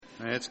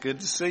It's good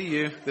to see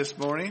you this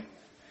morning.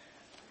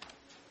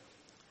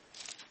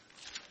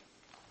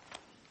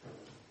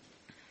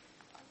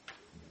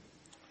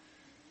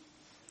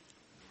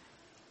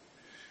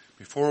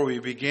 Before we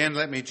begin,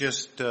 let me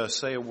just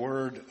say a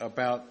word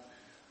about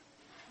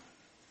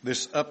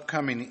this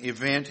upcoming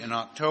event in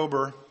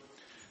October.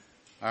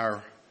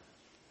 Our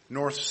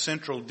North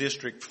Central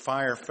District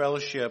Fire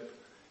Fellowship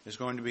is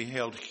going to be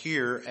held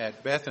here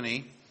at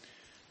Bethany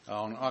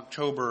on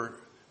October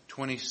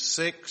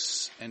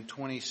 26 and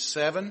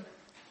 27.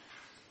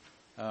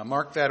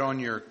 Mark that on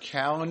your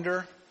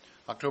calendar.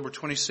 October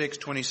 26,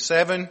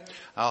 27.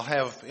 I'll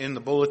have in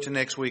the bulletin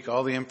next week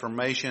all the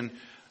information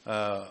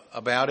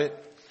about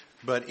it.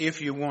 But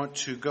if you want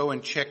to go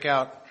and check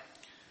out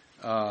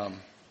the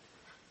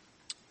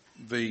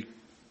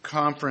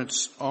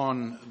conference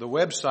on the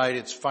website,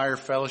 it's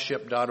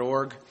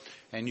firefellowship.org,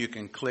 and you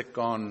can click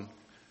on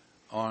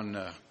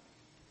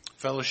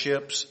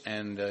fellowships,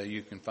 and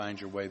you can find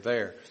your way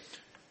there.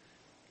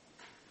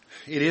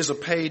 It is a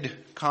paid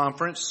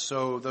conference,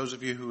 so those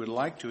of you who would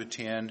like to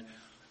attend,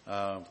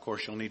 of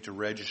course, you'll need to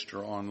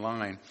register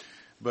online.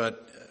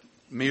 But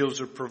meals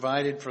are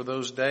provided for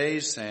those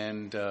days,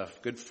 and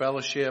good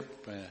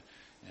fellowship,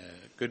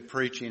 good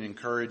preaching,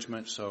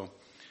 encouragement. So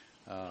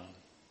I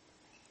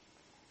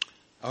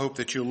hope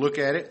that you'll look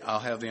at it. I'll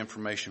have the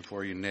information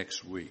for you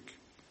next week.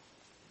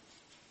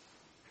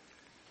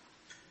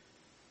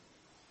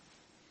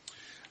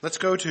 Let's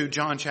go to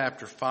John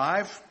chapter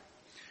 5.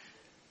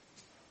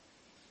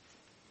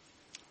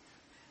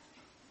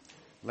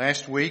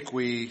 Last week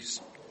we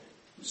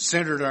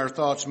centered our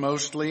thoughts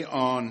mostly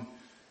on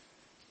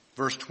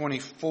verse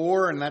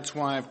 24, and that's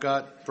why I've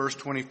got verse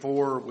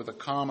 24 with a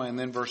comma and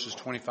then verses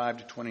 25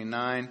 to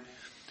 29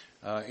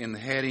 in the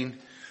heading.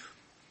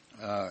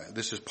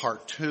 This is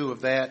part 2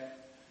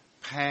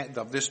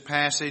 of this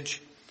passage.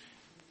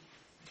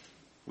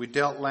 We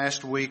dealt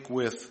last week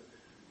with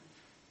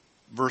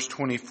verse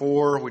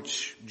 24,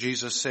 which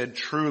Jesus said,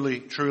 "Truly,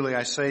 truly,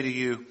 I say to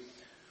you,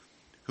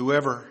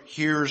 whoever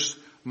hears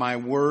my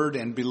word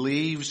and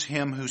believes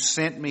him who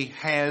sent me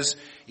has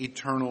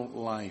eternal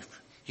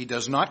life. He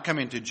does not come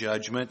into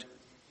judgment,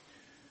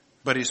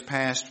 but is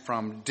passed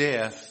from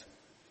death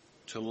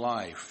to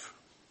life."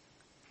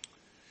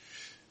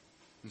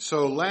 And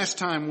so last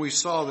time we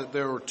saw that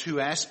there were two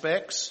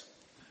aspects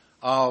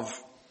of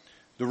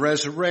the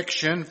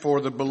resurrection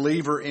for the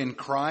believer in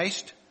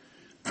Christ.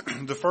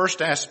 The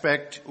first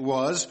aspect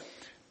was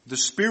the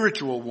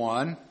spiritual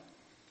one,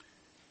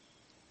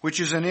 which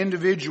an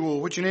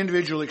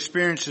individual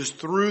experiences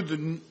through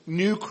the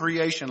new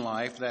creation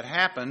life that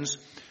happens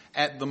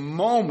at the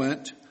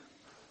moment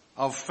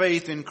of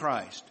faith in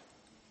Christ.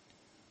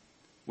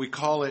 We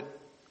call it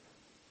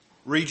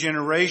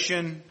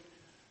regeneration,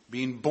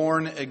 being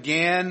born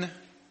again.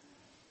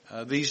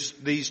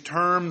 These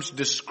terms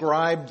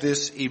describe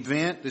this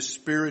event, this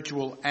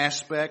spiritual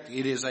aspect.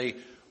 It is a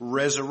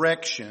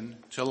resurrection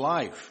to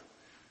life.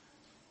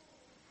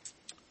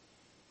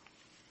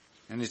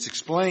 And it's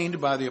explained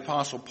by the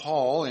Apostle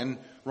Paul in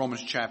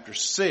Romans chapter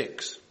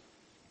 6.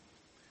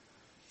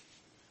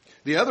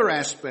 The other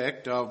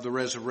aspect of the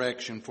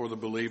resurrection for the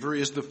believer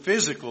is the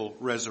physical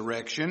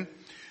resurrection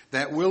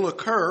that will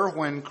occur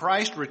when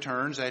Christ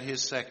returns at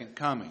his second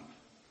coming.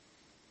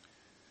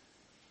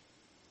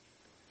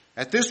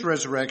 At this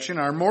resurrection,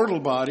 our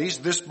mortal bodies,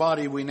 this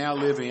body we now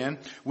live in,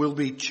 will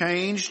be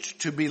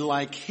changed to be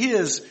like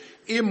his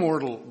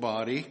immortal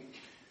body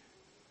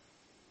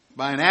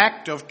by an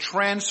act of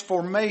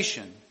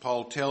transformation,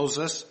 Paul tells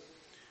us,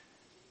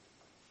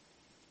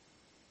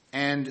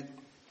 and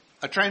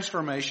a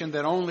transformation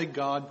that only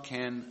God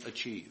can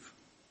achieve.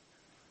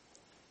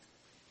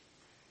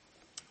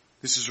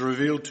 This is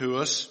revealed to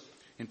us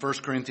in 1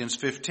 Corinthians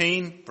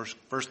 15, 1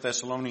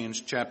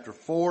 Thessalonians chapter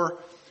 4,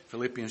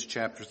 Philippians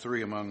chapter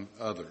 3, among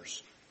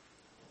others.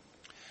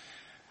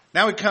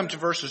 Now we come to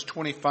verses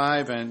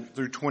 25 and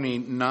through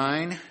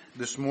 29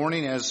 this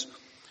morning as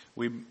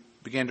we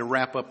begin to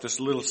wrap up this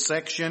little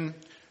section.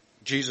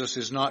 Jesus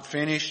is not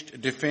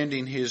finished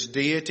defending his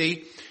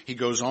deity. He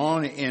goes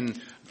on in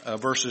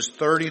verses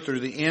 30 through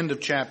the end of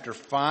chapter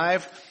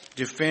 5,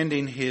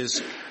 defending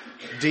his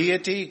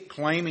deity,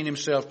 claiming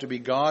himself to be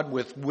God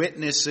with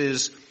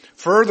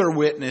further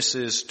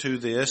witnesses to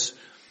this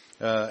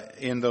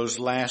in those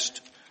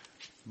last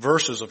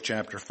verses of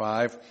chapter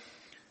 5.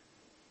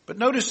 But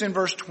notice in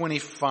verse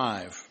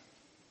 25,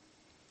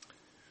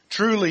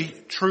 "Truly,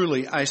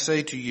 truly, I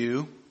say to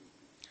you,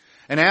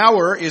 an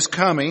hour is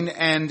coming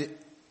and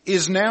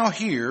is now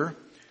here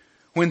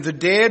when the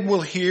dead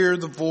will hear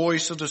the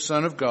voice of the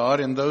Son of God,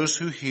 and those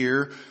who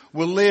hear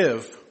will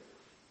live.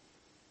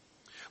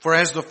 For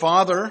as the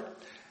Father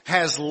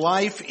has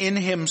life in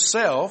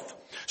himself,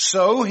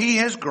 so he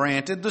has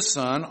granted the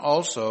Son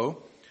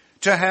also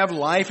to have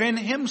life in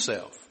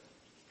himself.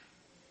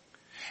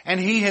 And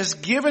he has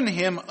given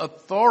him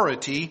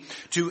authority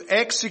to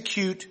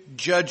execute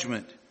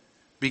judgment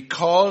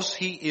because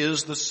he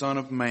is the Son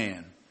of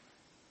Man.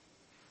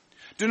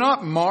 Do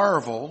not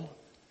marvel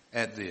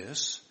at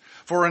this,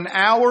 For an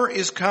hour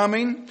is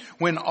coming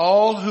when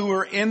all who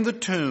are in the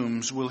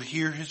tombs will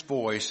hear his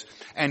voice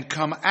and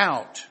come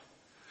out.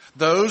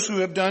 Those who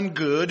have done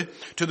good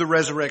to the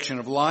resurrection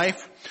of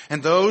life,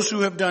 and those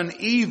who have done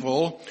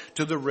evil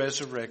to the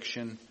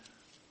resurrection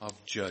of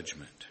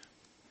judgment.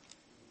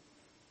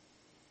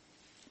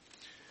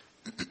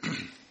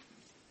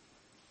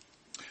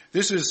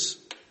 This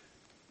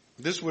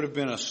would have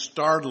been a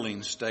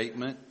startling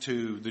statement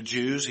to the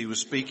Jews he was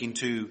speaking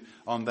to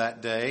on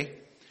that day.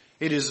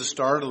 It is a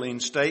startling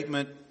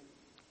statement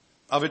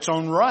of its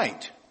own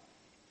right.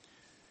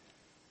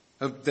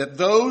 That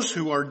those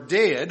who are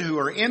dead, who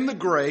are in the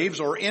graves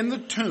or in the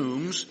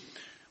tombs,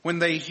 when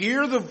they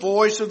hear the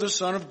voice of the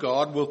Son of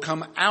God, will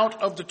come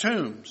out of the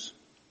tombs.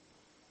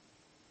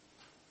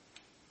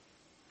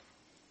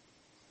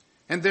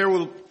 And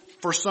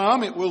for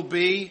some, it will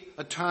be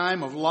a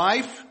time of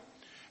life,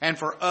 and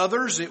for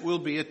others, it will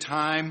be a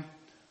time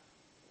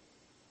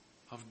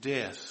of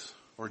death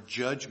or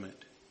judgment.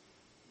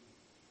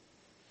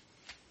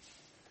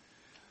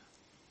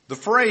 The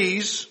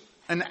phrase,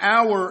 an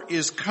hour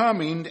is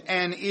coming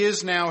and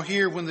is now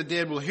here when the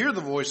dead will hear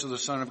the voice of the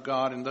Son of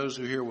God and those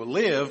who hear will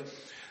live,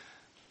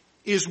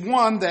 is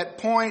one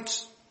that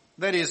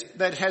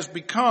has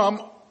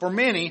become, for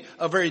many,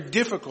 a very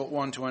difficult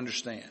one to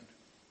understand.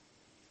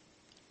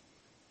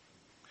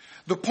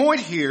 The point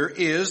here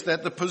is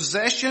that the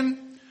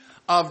possession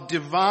of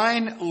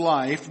divine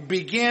life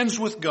begins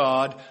with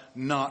God,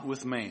 not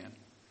with man.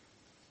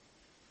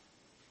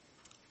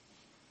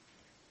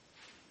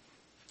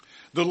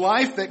 The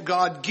life that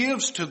God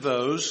gives to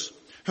those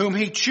whom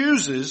He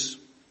chooses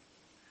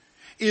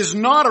is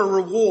not a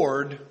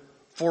reward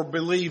for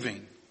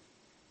believing.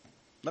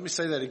 Let me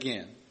say that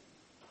again.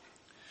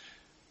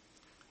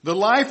 The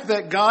life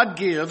that God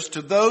gives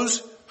to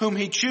those whom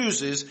He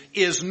chooses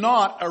is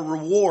not a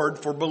reward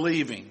for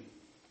believing.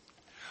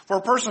 For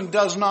a person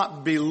does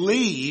not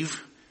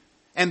believe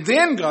and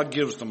then God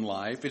gives them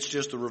life, it's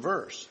just the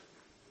reverse.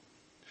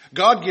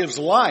 God gives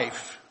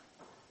life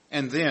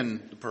and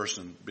then the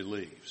person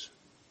believes.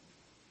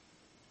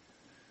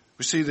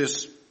 We see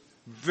this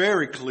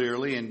very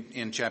clearly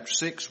in chapter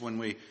 6 when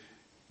we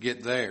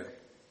get there.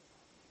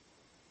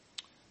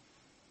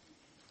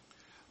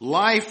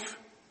 Life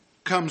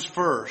comes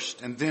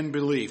first and then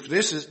belief.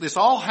 This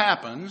all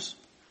happens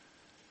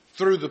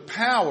through the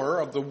power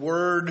of the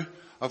Word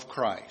of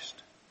Christ.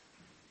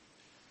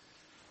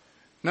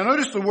 Now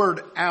notice the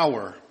word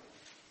hour.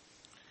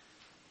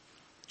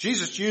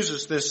 Jesus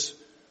uses this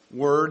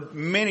word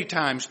many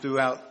times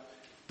throughout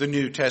the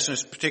New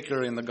Testament,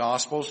 particularly in the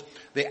Gospels.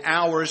 The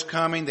hour is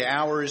coming, the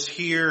hour is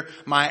here,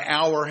 my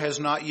hour has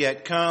not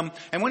yet come.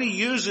 And when he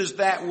uses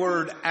that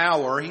word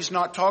hour, he's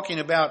not talking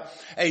about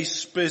a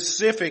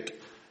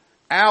specific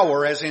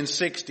hour as in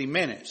 60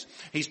 minutes.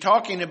 He's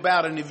talking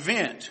about an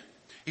event.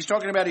 He's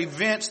talking about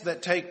events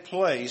that take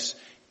place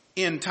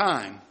in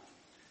time.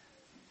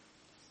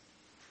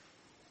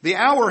 The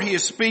hour he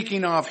is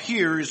speaking of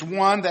here is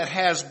one that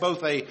has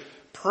both a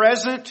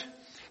present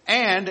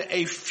and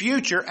a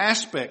future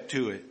aspect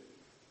to it.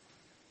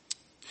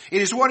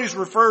 It is what is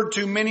referred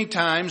to many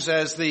times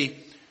as the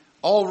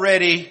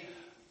already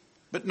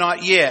but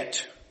not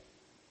yet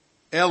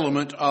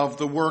element of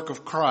the work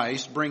of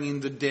Christ,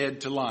 bringing the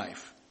dead to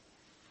life.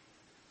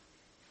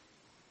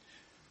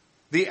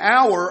 The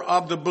hour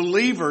of the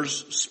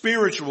believer's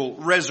spiritual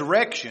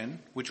resurrection,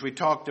 which we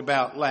talked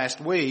about last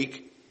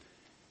week,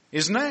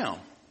 is now.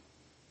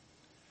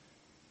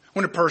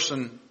 When a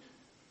person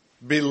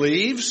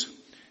believes,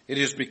 it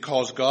is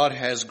because God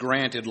has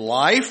granted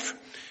life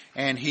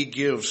and He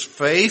gives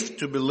faith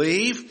to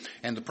believe,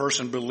 and the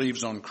person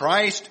believes on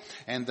Christ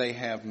and they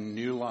have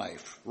new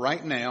life.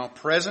 Right now,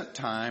 present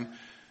time,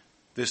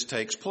 this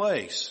takes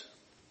place.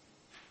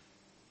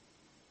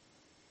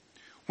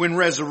 When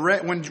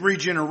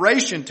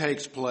regeneration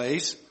takes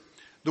place,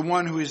 the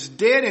one who is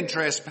dead in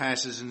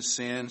trespasses and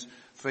sins,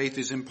 faith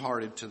is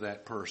imparted to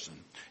that person.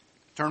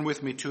 Turn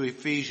with me to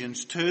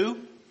Ephesians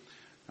 2.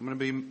 I'm going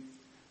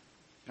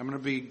to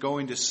be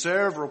going to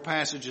several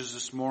passages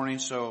this morning,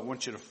 so I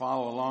want you to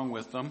follow along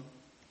with them.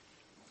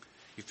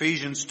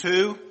 Ephesians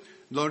 2,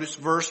 notice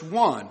verse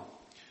 1.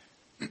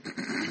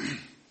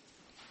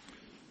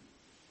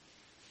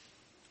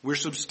 We're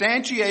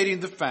substantiating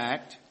the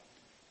fact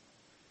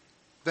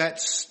that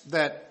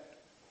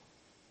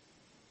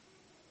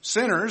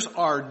sinners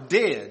are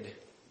dead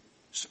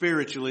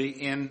spiritually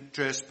in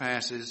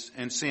trespasses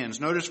and sins.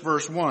 Notice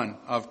verse 1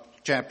 of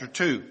chapter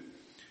 2.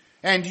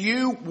 And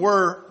you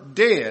were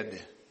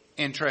dead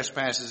in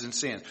trespasses and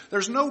sins.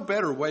 There's no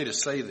better way to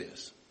say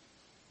this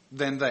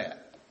than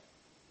that.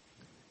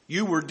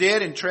 You were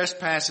dead in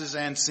trespasses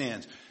and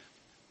sins.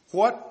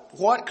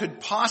 What could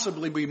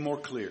possibly be more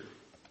clear?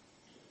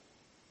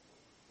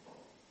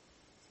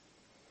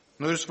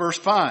 Notice verse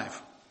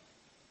 5.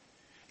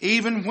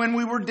 Even when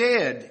we were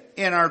dead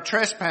in our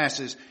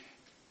trespasses,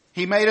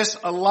 He made us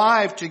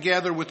alive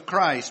together with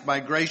Christ. By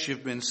grace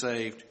you've been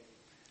saved.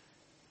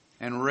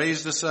 And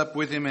raised us up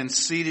with Him and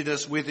seated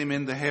us with Him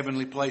in the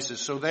heavenly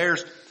places. So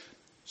there's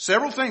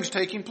several things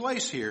taking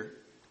place here.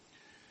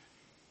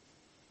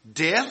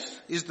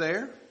 Death is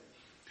there.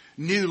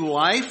 New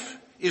life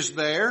is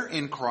there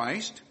in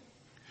Christ.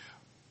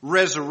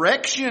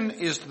 Resurrection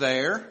is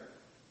there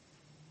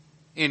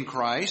in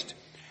Christ.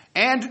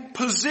 And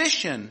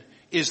position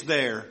is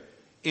there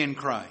in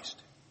Christ.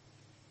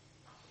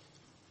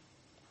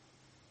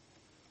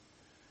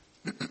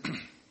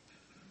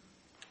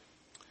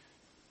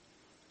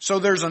 So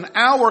there's an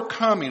hour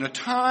coming, a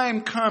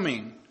time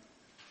coming,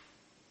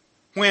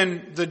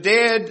 when the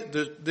dead,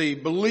 the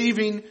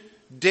believing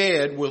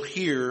dead will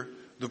hear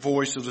the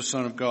voice of the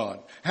Son of God.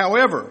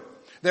 However,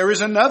 there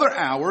is another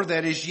hour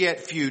that is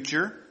yet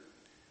future,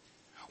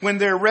 when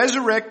their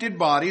resurrected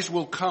bodies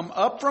will come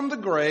up from the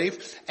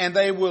grave and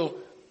they will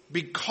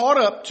be caught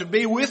up to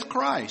be with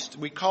Christ.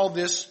 We call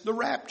this the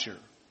rapture.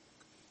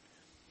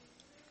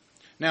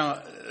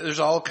 Now, there's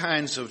all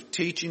kinds of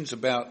teachings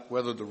about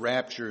whether the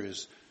rapture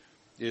is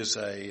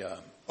a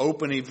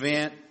open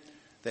event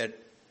that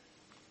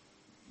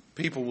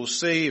people will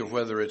see, or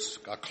whether it's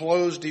a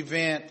closed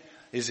event.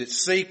 Is it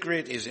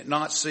secret? Is it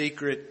not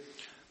secret?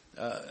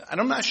 And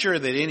I'm not sure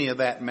that any of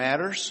that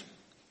matters.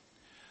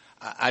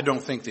 I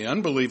don't think the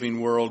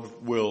unbelieving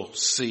world will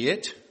see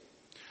it.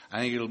 I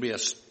think it'll be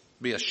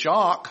a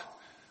shock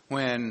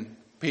when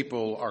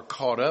people are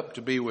caught up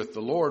to be with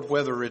the Lord,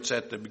 whether it's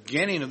at the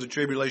beginning of the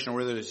tribulation or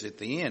whether it's at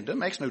the end. It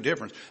makes no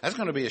difference. That's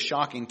going to be a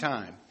shocking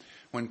time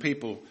when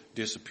people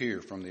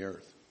disappear from the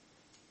earth.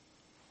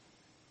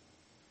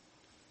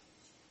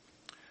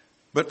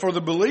 But for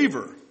the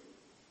believer,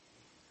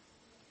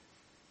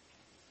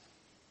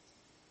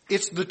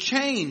 it's the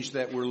change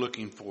that we're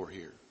looking for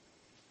here.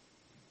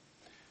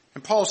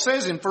 And Paul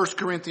says in 1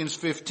 Corinthians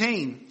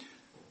 15,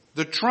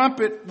 the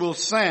trumpet will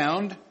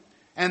sound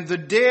and the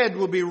dead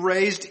will be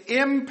raised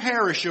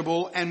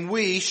imperishable and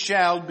we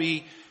shall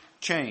be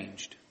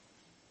changed.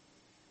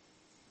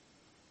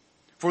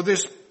 For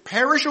this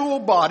perishable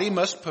body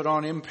must put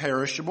on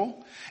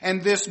imperishable,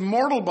 and this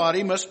mortal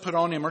body must put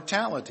on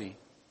immortality.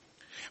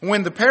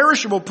 When the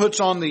perishable puts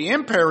on the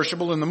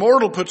imperishable and the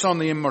mortal puts on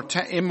the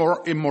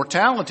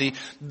immortality,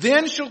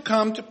 then shall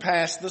come to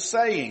pass the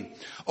saying,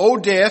 O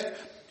death,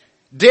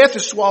 death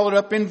is swallowed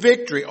up in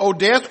victory. O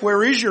death,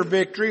 where is your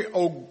victory?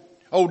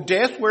 O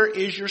death, where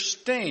is your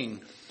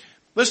sting?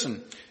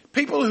 Listen,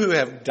 people who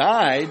have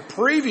died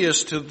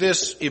previous to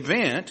this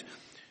event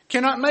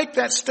cannot make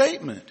that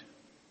statement,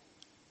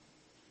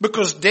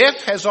 because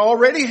death has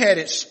already had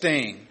its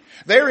sting.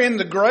 They're in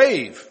the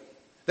grave.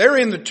 They're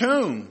in the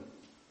tomb.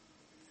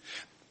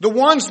 The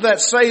ones that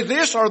say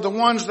this are the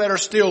ones that are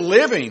still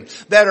living,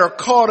 that are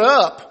caught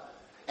up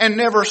and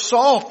never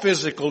saw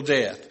physical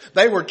death.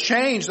 They were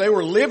changed. They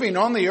were living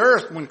on the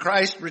earth when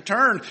Christ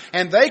returned.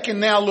 And they can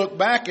now look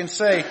back and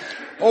say,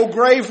 "Oh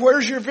grave,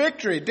 where's your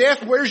victory?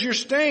 Death, where's your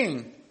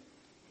sting?"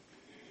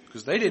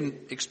 Because they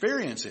didn't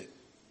experience it.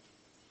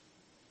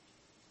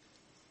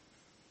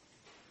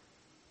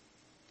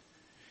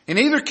 In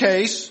either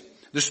case,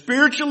 the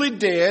spiritually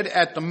dead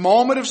at the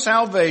moment of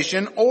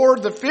salvation or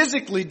the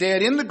physically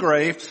dead in the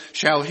grave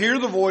shall hear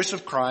the voice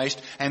of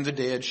Christ, and the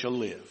dead shall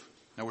live.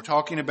 Now we're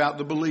talking about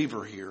the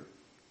believer here.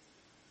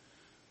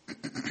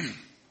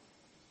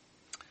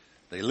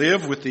 They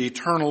live with the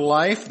eternal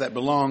life that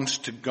belongs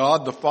to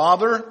God the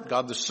Father,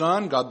 God the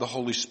Son, God the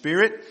Holy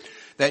Spirit,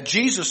 that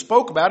Jesus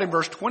spoke about in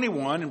verse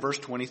 21 and verse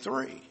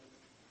 23.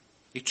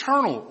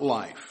 Eternal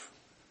life.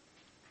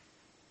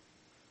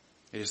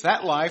 It is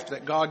that life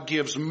that God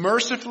gives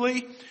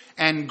mercifully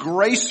and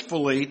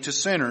gracefully to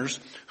sinners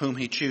whom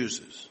He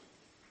chooses.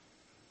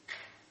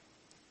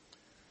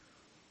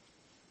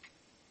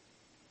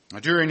 Now,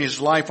 during His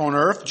life on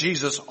earth,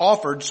 Jesus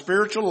offered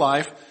spiritual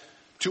life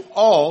to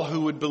all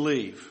who would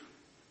believe.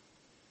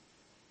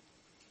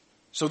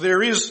 So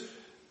there is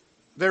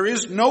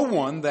no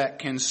one that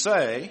can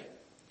say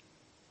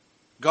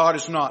God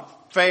is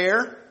not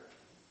fair,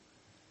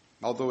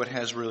 although it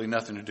has really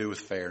nothing to do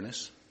with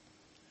fairness.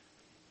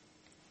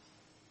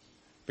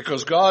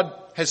 Because God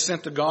has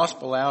sent the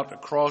gospel out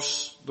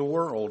across the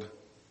world.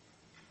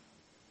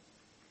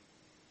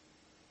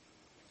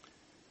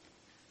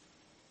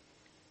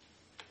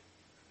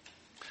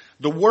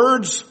 The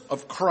words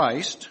of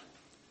Christ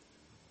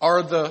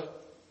are the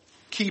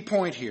key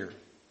point here.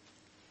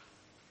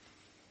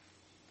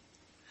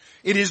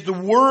 It is the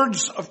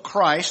words of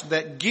Christ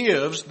that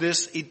gives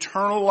this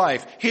eternal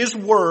life. His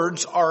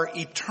words are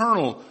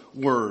eternal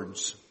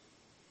words.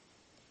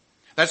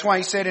 That's why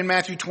He said in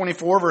Matthew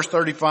 24 verse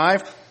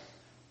 35,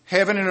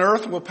 heaven and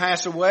earth will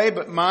pass away,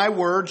 but my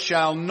word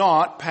shall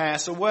not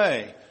pass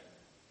away.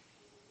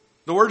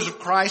 The words of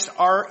Christ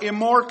are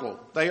immortal.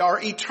 They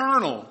are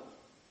eternal.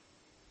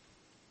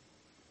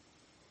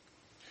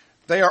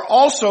 They are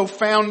also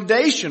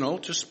foundational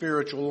to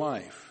spiritual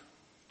life.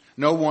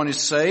 No one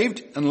is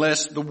saved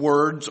unless the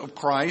words of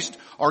Christ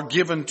are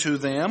given to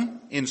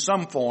them in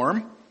some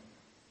form.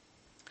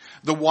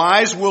 The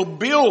wise will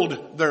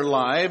build their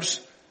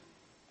lives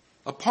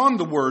upon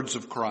the words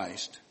of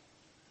Christ.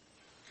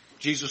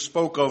 Jesus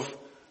spoke of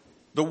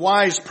the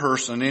wise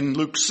person in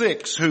Luke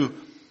 6 who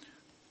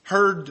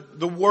heard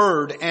the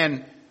word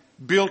and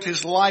built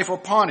his life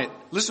upon it.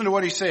 Listen to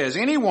what he says.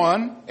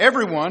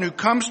 Everyone who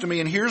comes to me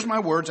and hears my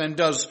words and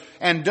does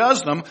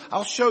them,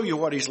 I'll show you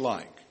what he's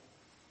like.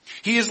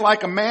 He is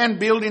like a man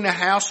building a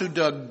house who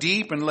dug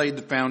deep and laid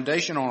the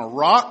foundation on a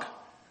rock.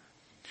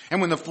 And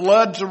when the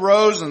floods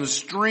arose and the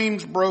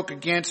streams broke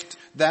against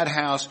that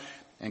house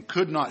and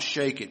could not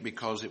shake it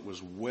because it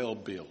was well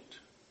built.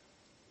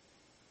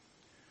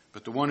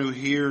 But the one who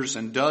hears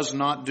and does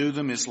not do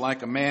them is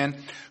like a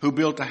man who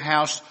built a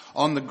house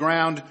on the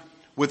ground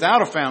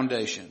without a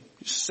foundation.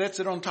 He sets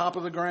it on top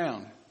of the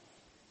ground.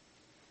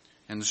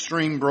 And the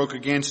stream broke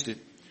against it,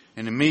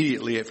 and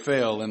immediately it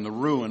fell, and the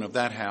ruin of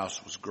that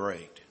house was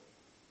great.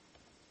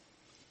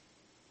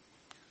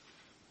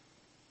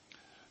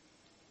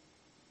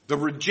 The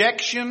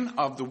rejection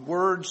of the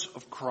words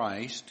of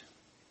Christ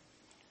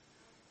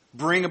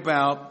bring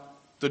about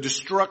the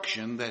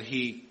destruction that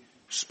he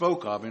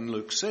spoke of in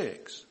Luke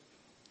 6.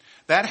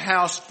 That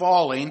house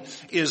falling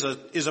is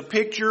a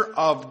picture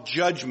of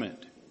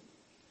judgment.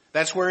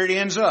 That's where it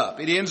ends up.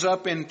 It ends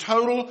up in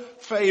total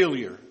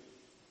failure.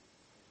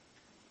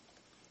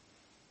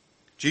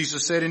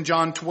 Jesus said in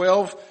John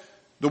 12,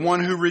 the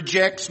one who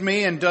rejects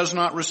me and does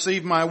not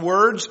receive my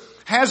words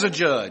has a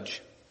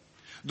judge.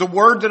 The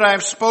word that I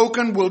have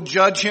spoken will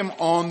judge him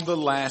on the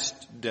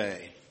last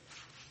day.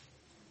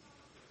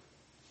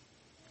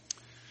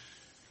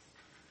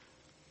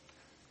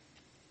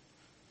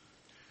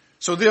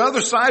 So the other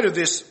side of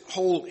this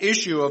whole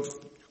issue of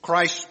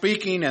Christ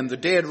speaking and the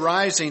dead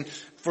rising,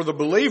 for the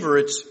believer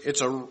it's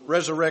a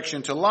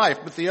resurrection to life.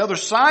 But the other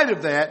side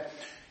of that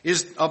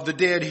is of the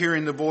dead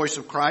hearing the voice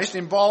of Christ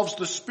involves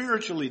the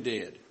spiritually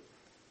dead.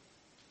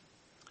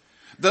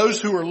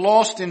 Those who are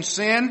lost in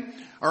sin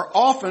are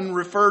often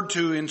referred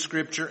to in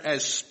Scripture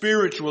as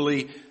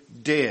spiritually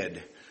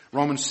dead.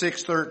 Romans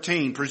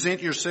 6:13,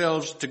 present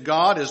yourselves to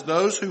God as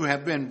those who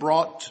have been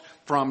brought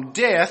from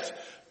death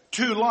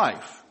to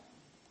life.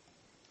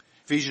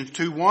 Ephesians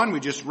 2:1 we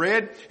just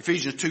read.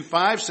 Ephesians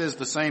 2:5 says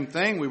the same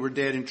thing. We were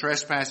dead in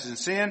trespasses and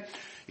sin.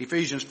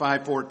 Ephesians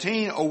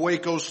 5:14,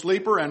 awake, O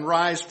sleeper, and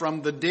rise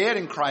from the dead,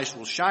 and Christ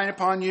will shine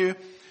upon you.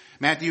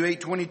 Matthew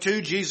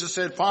 8:22, Jesus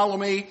said, follow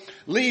me,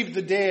 leave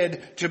the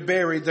dead to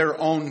bury their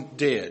own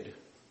dead.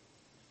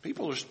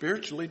 People are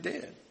spiritually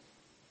dead.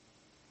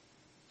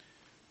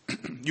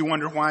 You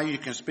wonder why you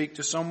can speak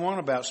to someone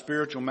about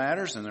spiritual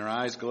matters and their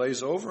eyes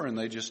glaze over and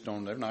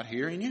they're not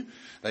hearing you.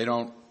 They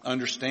don't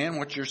understand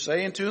what you're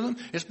saying to them.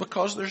 It's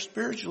because they're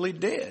spiritually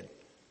dead.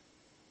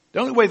 The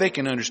only way they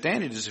can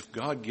understand it is if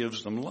God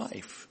gives them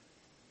life.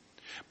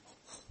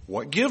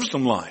 What gives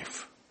them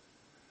life?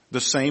 The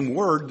same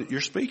word that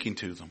you're speaking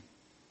to them.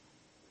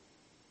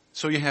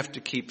 So you have to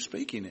keep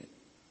speaking it.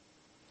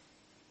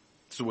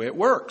 It's the way it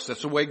works.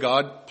 That's the way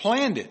God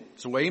planned it.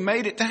 It's the way He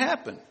made it to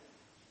happen.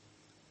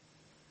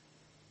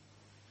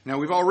 Now,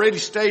 we've already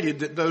stated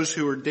that those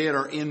who are dead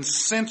are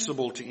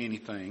insensible to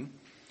anything.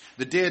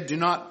 The dead do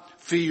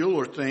not feel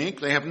or think.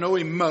 They have no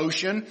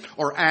emotion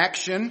or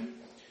action.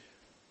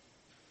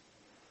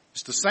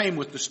 It's the same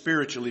with the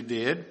spiritually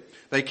dead.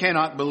 They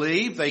cannot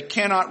believe. They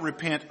cannot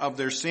repent of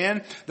their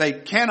sin. They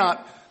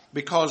cannot,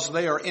 because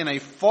they are in a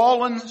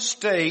fallen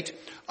state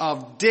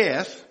of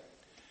death.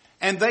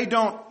 And they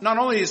don't, not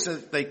only is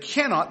it they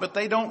cannot, but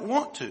they don't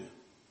want to.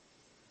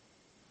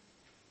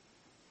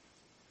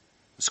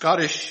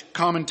 Scottish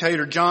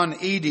commentator John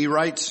Eadie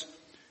writes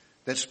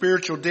that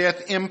spiritual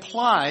death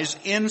implies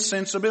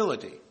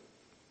insensibility.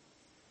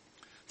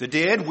 The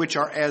dead, which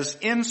are as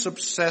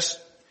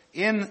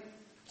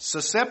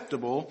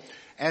insusceptible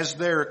as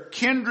their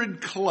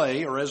kindred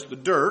clay or as the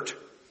dirt,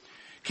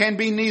 can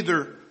be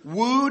neither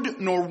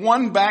wooed nor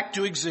won back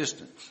to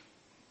existence.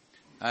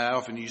 I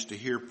often used to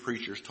hear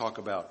preachers talk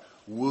about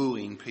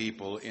wooing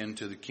people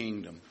into the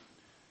kingdom.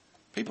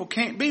 People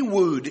can't be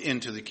wooed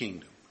into the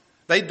kingdom.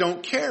 They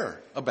don't care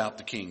about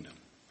the kingdom.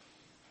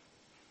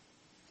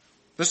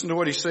 Listen to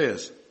what he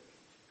says.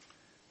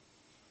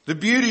 The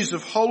beauties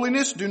of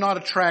holiness do not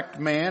attract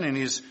man in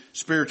his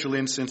spiritual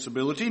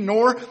insensibility,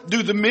 nor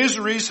do the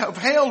miseries of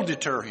hell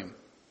deter him.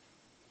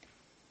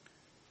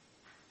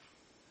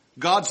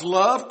 God's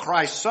love,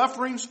 Christ's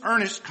sufferings,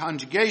 earnest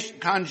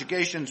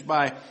conjugations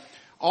by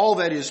all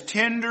that is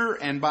tender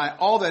and by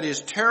all that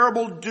is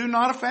terrible do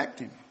not affect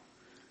him.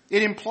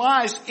 It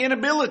implies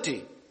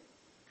inability.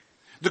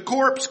 The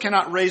corpse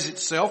cannot raise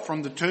itself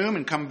from the tomb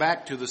and come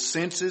back to the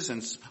senses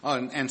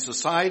and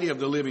society of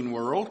the living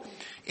world.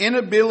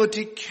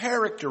 Inability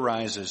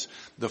characterizes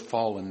the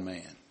fallen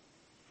man.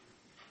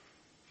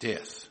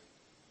 Death.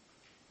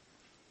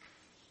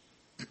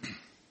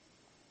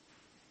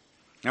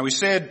 Now we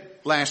said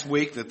last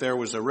week that there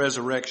was a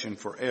resurrection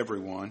for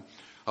everyone,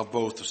 of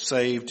both the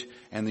saved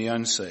and the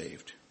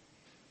unsaved.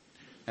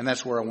 And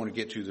that's where I want to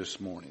get to this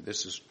morning.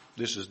 This is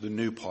the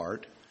new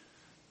part.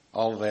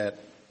 All of that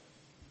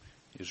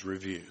is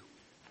review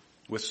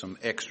with some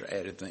extra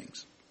added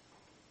things.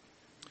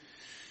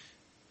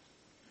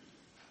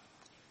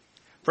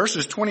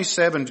 Verses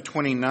 27 to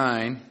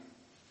 29,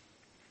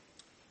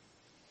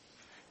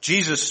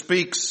 Jesus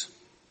speaks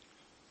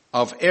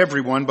of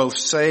everyone, both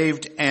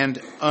saved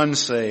and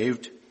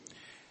unsaved,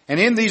 And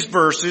in these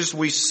verses,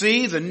 we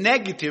see the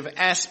negative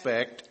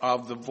aspect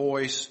of the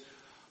voice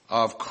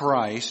of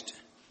Christ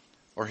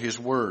or His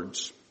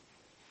words.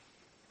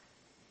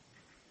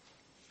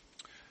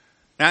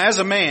 Now, as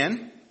a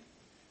man,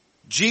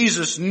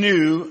 Jesus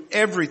knew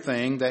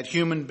everything that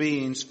human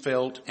beings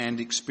felt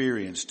and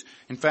experienced.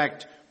 In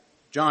fact,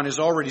 John has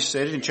already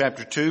said it in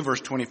chapter 2,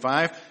 verse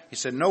 25. He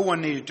said, no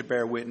one needed to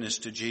bear witness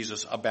to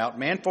Jesus about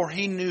man, for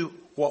He knew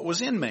what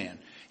was in man.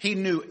 He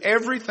knew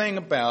everything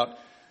about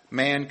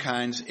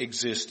mankind's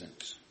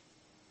existence.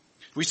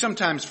 We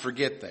sometimes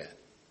forget that.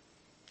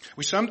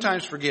 We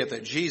sometimes forget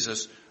that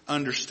Jesus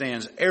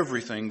understands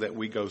everything that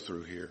we go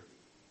through here.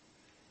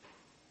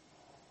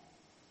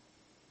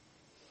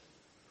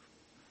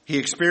 He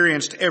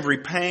experienced every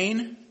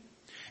pain,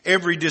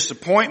 every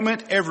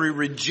disappointment, every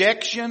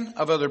rejection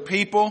of other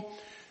people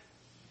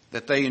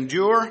that they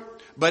endure,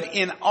 but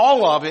in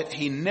all of it,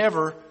 He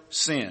never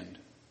sinned.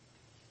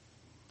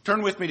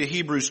 Turn with me to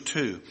Hebrews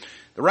 2.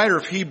 The writer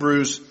of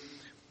Hebrews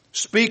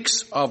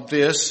speaks of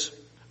this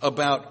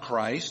about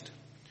Christ,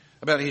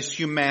 about His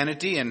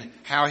humanity and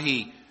how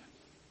He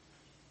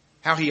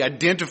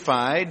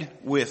identified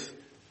with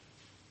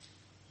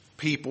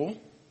people.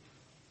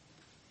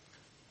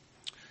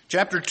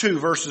 Chapter 2,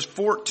 verses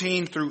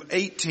 14 through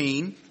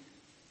 18.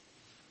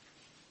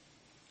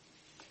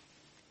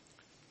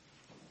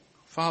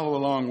 Follow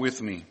along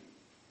with me.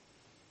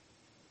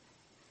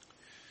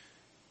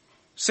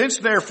 Since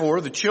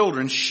therefore the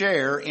children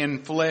share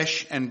in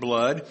flesh and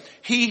blood,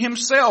 He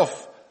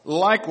Himself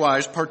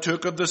likewise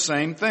partook of the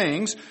same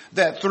things,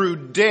 that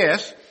through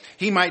death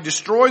He might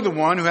destroy the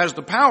one who has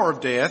the power of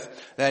death,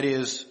 that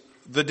is,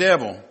 the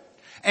devil,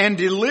 and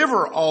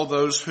deliver all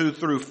those who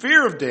through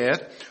fear of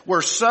death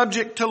were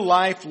subject to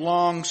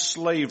lifelong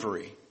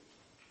slavery.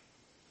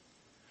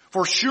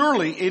 For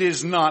surely it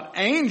is not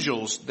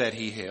angels that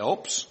He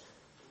helps,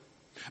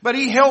 but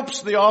He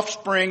helps the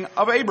offspring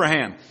of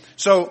Abraham.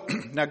 So,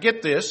 now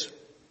get this.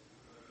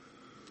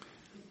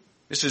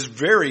 This is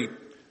very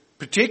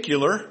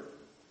particular.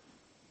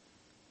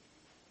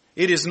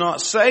 It is not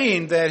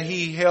saying that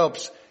He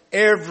helps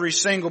every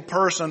single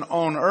person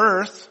on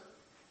earth.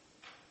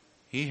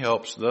 He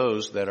helps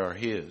those that are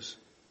His,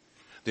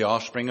 the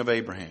offspring of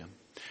Abraham.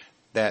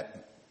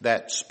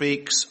 That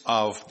speaks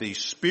of the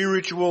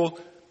spiritual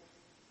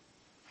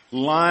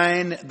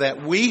line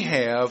that we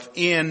have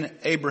in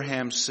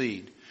Abraham's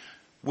seed.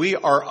 We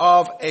are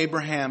of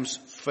Abraham's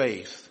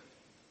faith.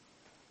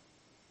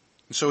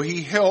 And so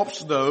He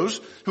helps those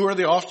who are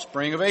the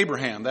offspring of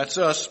Abraham. That's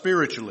us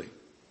spiritually.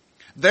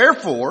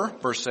 Therefore,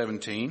 verse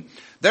 17,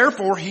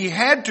 therefore He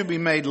had to be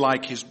made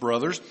like His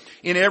brothers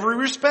in every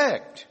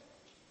respect,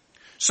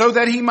 so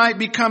that He might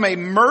become a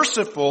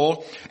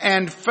merciful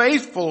and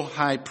faithful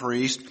high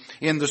priest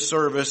in the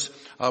service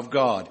of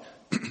God.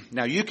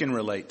 Now you can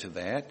relate to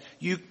that.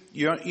 You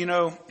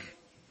know,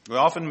 we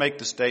often make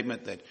the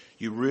statement that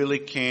you really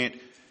can't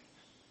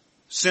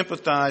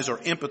sympathize or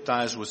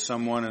empathize with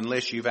someone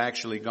unless you've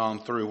actually gone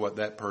through what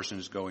that person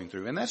is going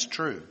through. And that's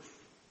true.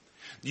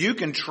 You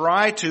can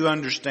try to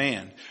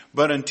understand,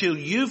 but until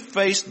you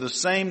face the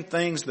same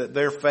things that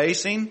they're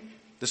facing,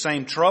 the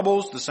same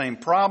troubles, the same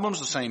problems,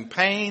 the same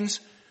pains,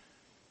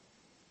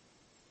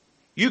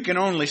 you can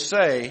only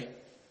say,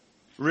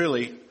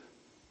 really,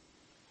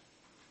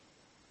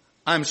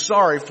 I'm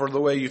sorry for the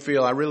way you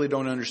feel. I really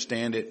don't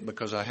understand it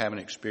because I haven't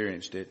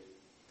experienced it.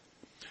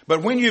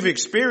 But when you've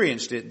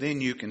experienced it, then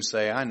you can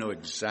say, I know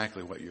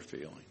exactly what you're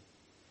feeling.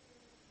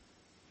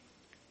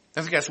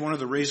 I think that's one of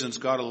the reasons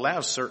God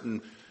allows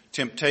certain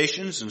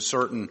temptations and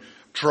certain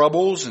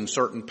troubles and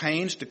certain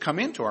pains to come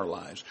into our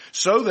lives,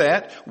 so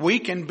that we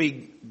can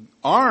be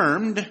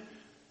armed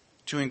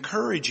to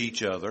encourage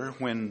each other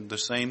when the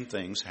same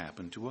things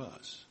happen to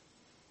us.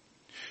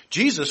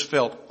 Jesus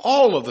felt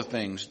all of the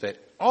things that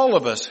all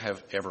of us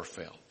have ever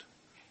felt.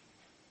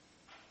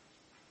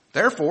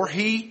 Therefore,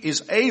 He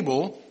is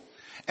able,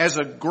 as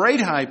a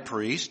great high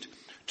priest,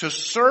 to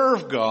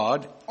serve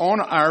God on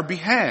our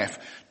behalf.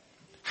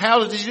 How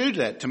does He do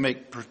that? To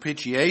make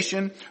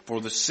propitiation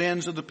for the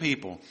sins of the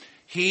people.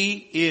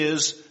 He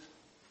is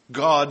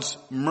God's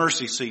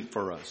mercy seat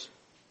for us.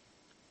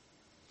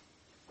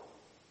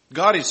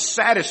 God is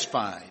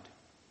satisfied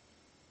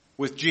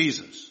with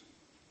Jesus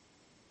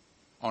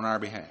on our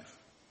behalf.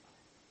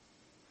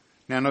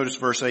 Now notice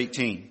verse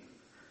 18.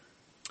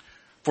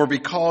 For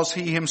because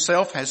He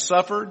Himself has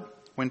suffered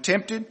when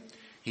tempted,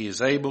 He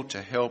is able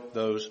to help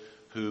those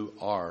who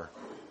are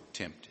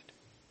tempted.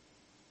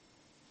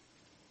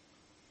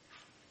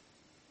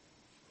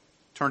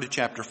 Turn to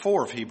chapter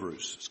 4 of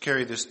Hebrews. Let's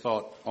carry this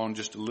thought on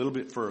just a little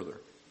bit further.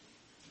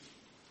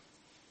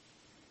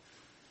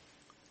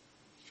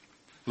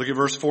 Look at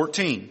verse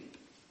 14.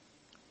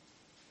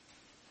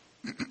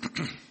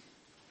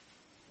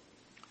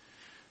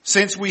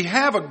 Since we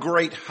have a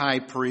great high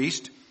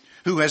priest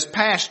who has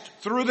passed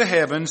through the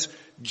heavens,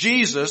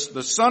 Jesus,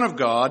 the Son of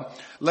God,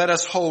 let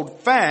us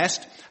hold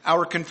fast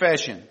our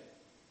confession.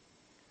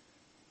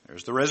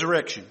 There's the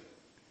resurrection.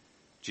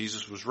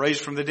 Jesus was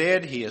raised from the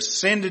dead. He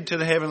ascended to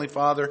the Heavenly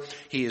Father.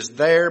 He is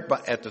there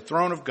at the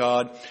throne of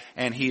God,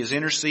 and He is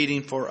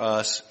interceding for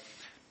us.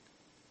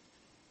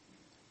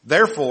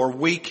 Therefore,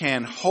 we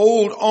can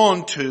hold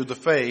on to the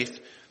faith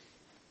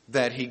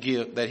that He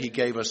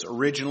gave us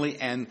originally,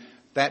 and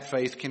that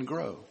faith can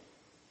grow.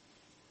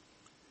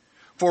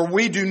 For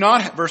we do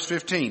not, verse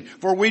 15,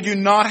 for we do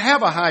not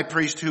have a high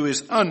priest who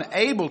is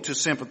unable to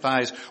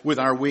sympathize with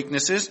our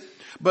weaknesses,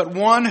 but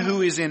one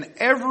who is in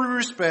every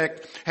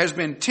respect has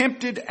been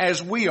tempted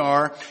as we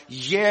are,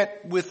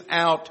 yet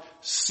without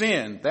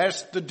sin.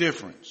 That's the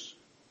difference.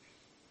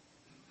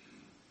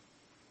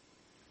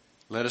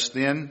 Let us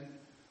then,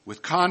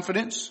 with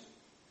confidence,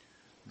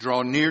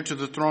 draw near to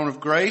the throne of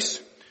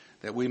grace,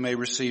 that we may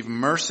receive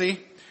mercy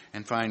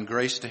and find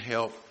grace to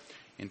help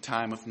in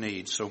time of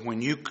need. So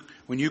when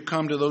you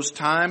come to those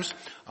times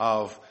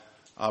of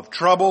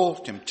trouble,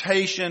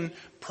 temptation,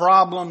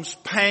 problems,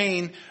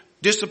 pain,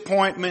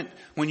 disappointment,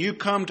 when you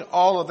come to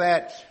all of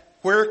that,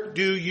 where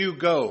do you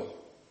go?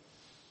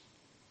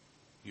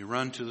 You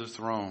run to the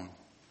throne.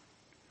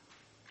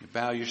 You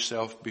bow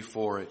yourself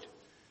before it,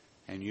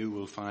 and you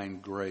will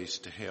find grace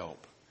to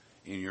help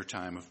in your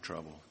time of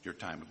trouble, your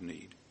time of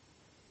need.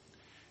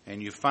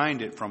 And you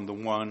find it from the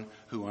one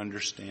who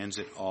understands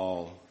it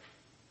all,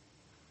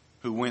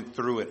 who went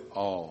through it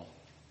all.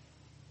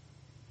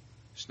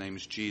 His name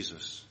is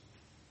Jesus.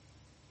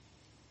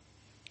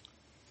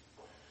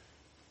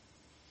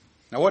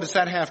 Now, what does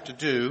that have to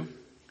do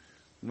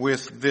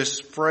with this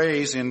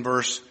phrase in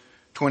verse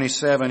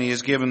 27, He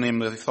has given them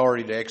the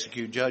authority to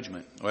execute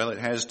judgment? Well, it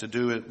has to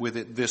do with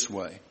it this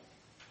way.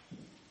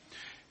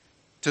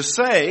 To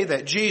say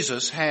that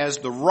Jesus has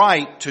the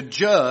right to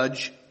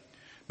judge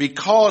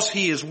because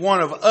He is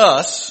one of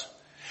us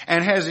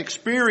and has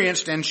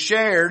experienced and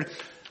shared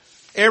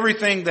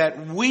everything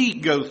that we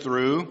go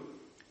through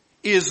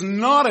is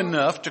not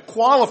enough to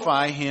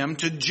qualify Him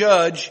to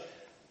judge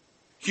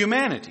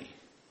humanity.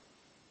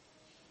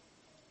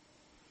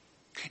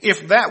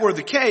 If that were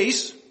the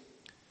case,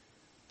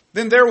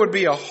 then there would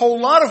be a whole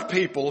lot of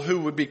people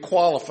who would be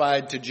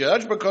qualified to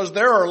judge, because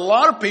there are a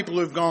lot of people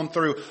who've gone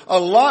through a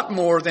lot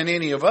more than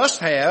any of us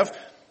have.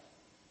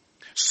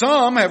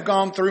 Some have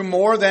gone through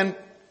more than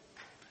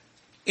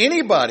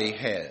anybody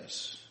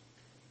has.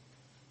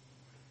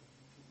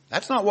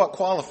 That's not what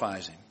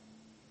qualifies Him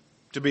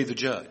to be the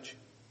judge.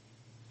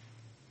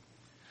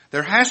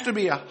 There has to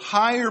be a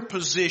higher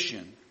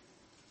position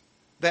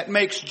that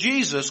makes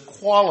Jesus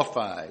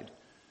qualified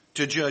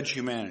to judge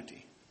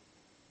humanity.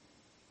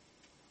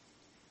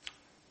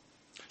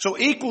 So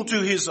equal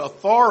to His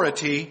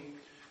authority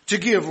to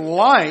give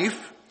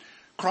life,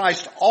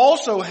 Christ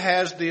also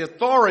has the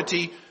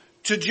authority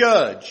to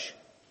judge.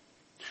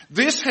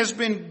 This has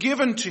been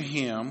given to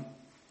Him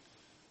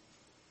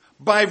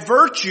by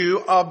virtue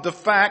of the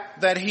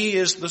fact that He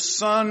is the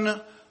Son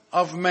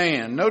of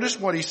Man. Notice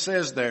what He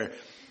says there.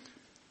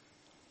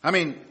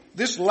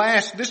 This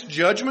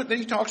judgment that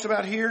He talks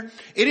about here,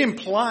 it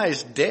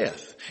implies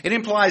death. It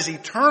implies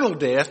eternal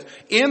death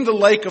in the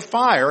lake of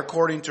fire,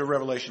 according to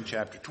Revelation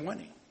chapter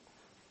 20.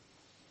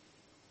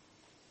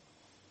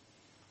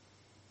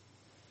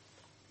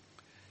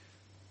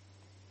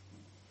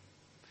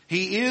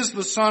 He is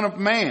the Son of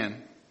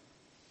Man.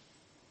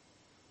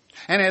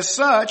 And as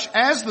such,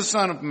 as the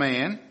Son of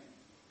Man,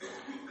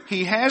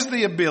 He has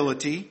the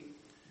ability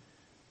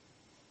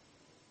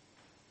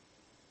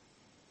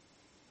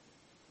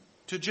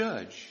to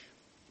judge.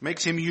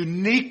 Makes Him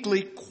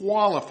uniquely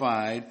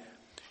qualified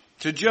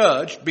to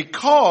judge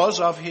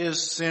because of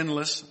His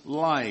sinless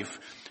life.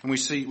 And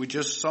we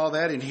just saw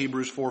that in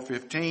Hebrews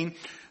 4:15.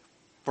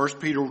 1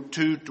 Peter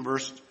 2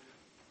 verse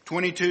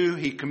 22,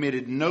 He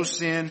committed no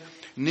sin,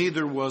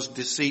 neither was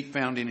deceit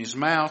found in His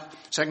mouth.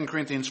 2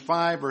 Corinthians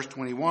 5 verse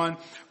 21,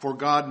 for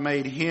God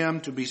made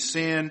Him to be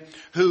sin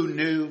who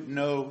knew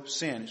no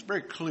sin. It's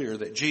very clear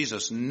that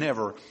Jesus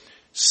never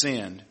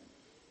sinned.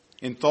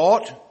 In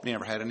thought,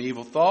 never had an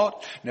evil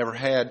thought, never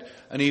had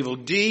an evil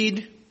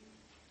deed.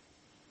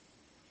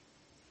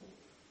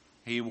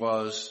 He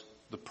was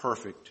the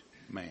perfect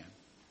man.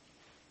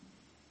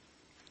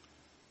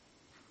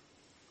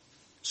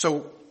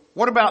 So,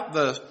 what about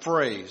the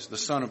phrase, the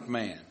Son of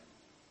Man?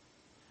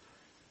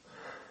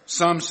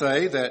 Some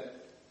say that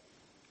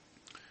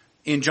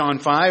in John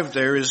 5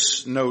 there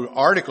is no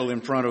article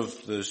in front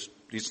of this.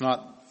 It's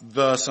not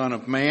the Son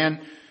of Man.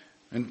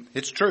 And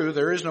it's true,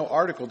 there is no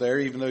article there,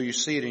 even though you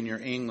see it in your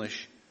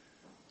English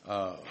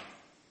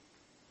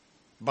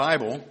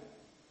Bible.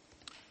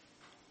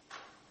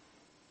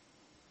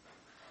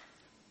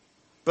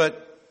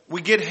 But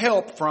we get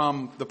help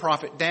from the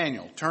prophet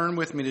Daniel. Turn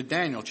with me to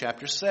Daniel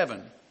chapter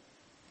 7.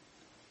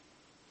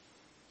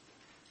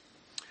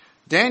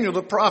 Daniel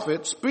the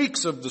prophet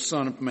speaks of the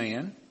Son of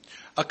Man,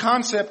 a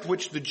concept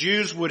which the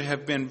Jews would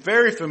have been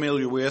very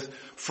familiar with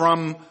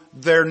from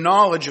their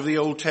knowledge of the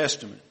Old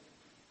Testament.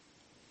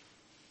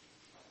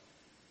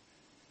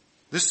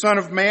 This Son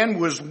of Man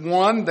was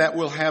one that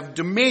will have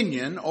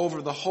dominion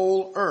over the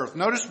whole earth.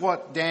 Notice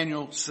what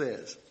Daniel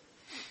says.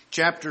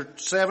 Chapter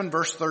 7,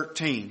 verse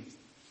 13.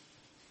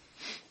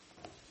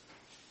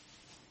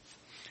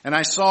 And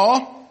I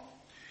saw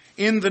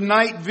in the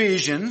night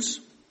visions,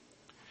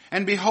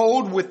 and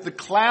behold, with the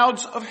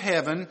clouds of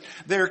heaven,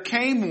 there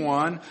came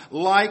one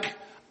like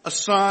a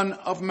son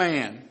of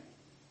man.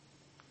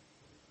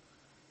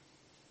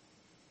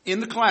 In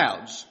the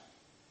clouds.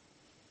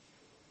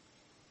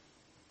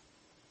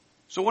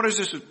 So what does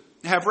this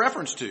have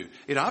reference to?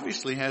 It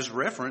obviously has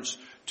reference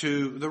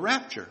to the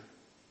rapture.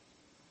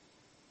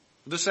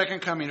 The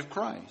second coming of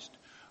Christ.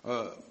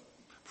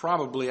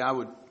 Probably, I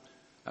would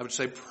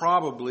say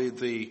probably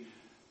the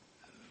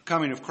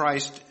coming of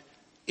Christ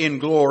in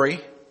glory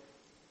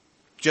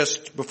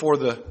just before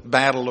the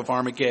battle of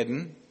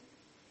Armageddon.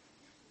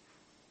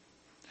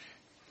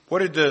 What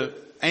did the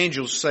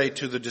angels say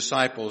to the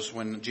disciples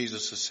when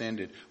Jesus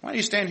ascended? Why do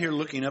you stand here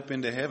looking up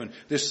into heaven?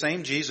 This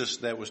same Jesus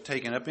that was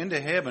taken up into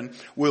heaven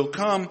will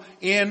come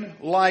in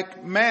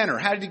like manner.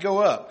 How did he go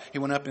up? He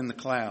went up in the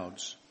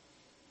clouds.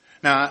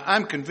 Now,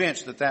 I'm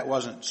convinced that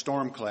wasn't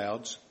storm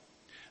clouds.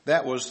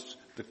 That was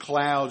the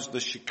clouds, the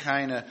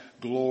Shekinah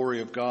glory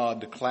of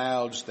God, the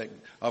clouds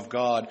of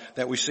God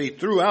that we see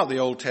throughout the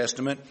Old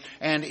Testament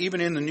and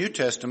even in the New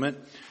Testament.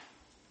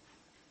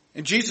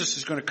 And Jesus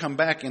is going to come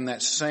back in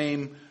that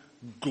same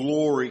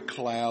glory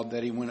cloud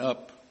that he went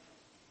up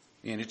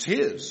in. It's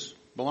his,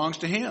 belongs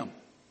to him.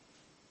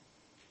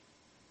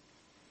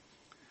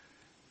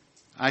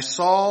 I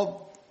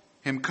saw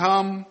him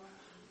come,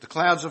 the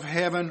clouds of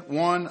heaven,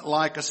 one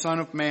like a son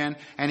of man,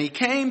 and he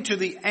came to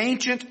the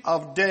Ancient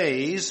of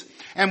Days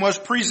and was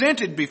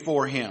presented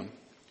before him.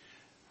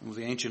 Well,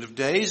 the Ancient of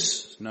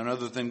Days, none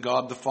other than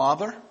God the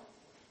Father.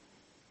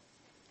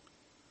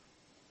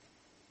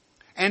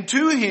 And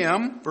to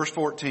him, verse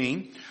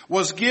 14,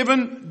 was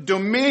given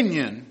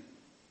dominion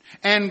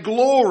and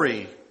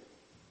glory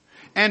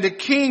and a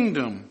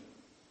kingdom,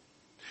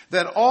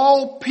 that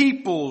all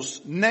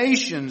peoples,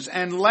 nations,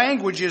 and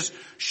languages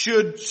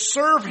should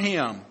serve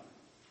him.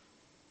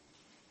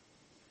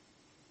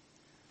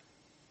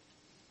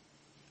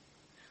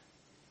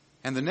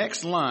 And the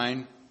next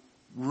line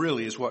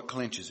really is what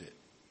clinches it.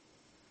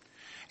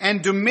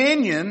 And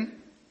dominion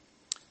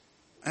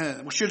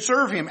should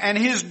serve him. And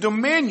his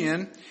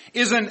dominion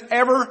is an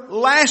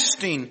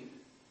everlasting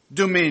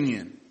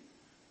dominion.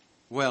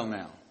 Well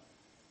now,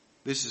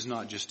 this is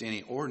not just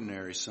any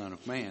ordinary son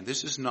of man.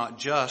 This is not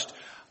just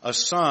a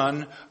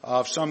son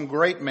of some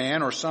great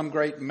man or some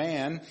great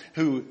man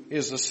who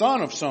is the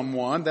son of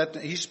someone that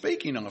he's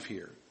speaking of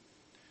here.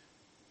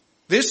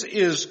 This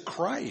is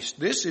Christ.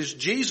 This is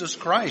Jesus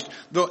Christ,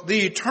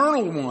 the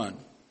eternal one.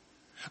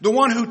 The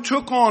one who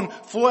took on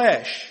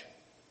flesh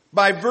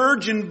by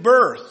virgin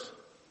birth.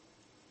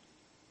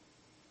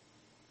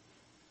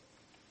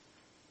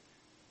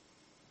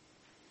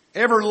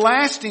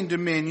 Everlasting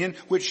dominion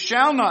which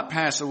shall not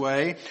pass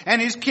away,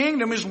 and his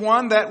kingdom is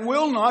one that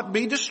will not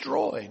be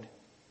destroyed.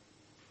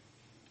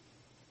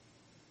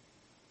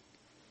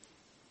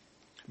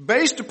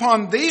 Based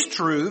upon these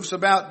truths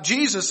about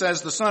Jesus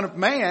as the Son of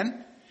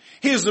Man,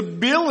 his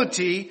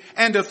ability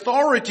and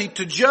authority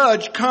to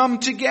judge come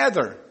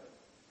together.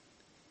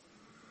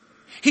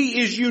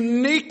 He is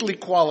uniquely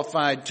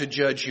qualified to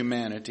judge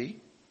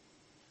humanity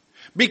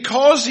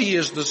because he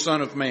is the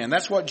Son of Man.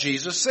 That's what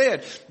Jesus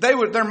said.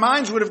 Their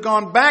minds would have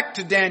gone back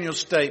to Daniel's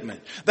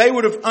statement. They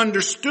would have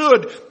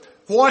understood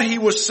what he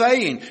was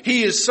saying.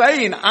 He is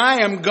saying,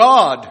 I am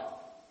God,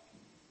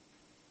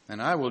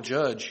 and I will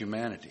judge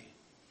humanity.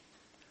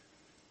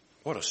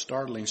 What a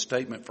startling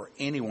statement for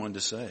anyone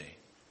to say.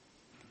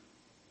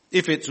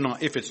 If it's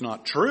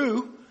not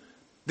true,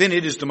 then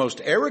it is the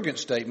most arrogant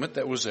statement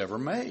that was ever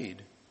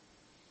made.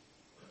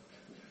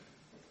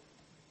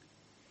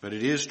 But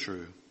it is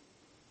true.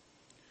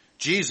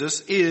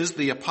 Jesus is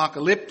the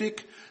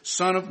apocalyptic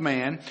Son of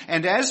Man,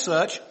 and as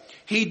such,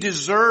 he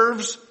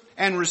deserves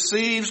and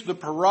receives the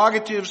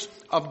prerogatives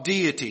of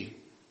deity.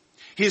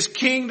 His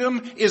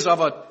kingdom is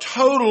of a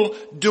total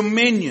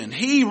dominion.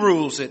 He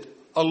rules it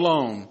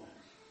alone.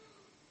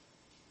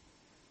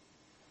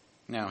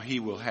 Now, he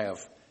will have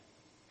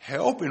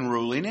help in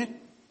ruling it.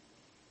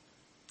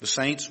 The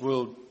saints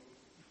will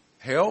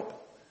help.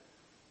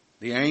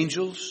 The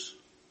angels.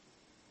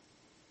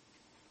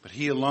 But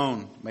he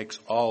alone makes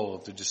all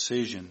of the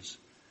decisions.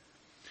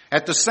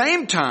 At the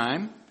same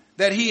time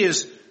that he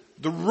is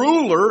the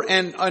ruler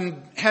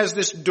and has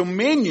this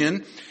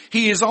dominion,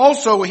 he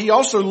also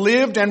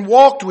lived and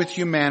walked with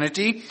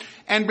humanity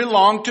and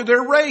belonged to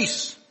their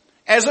race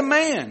as a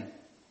man.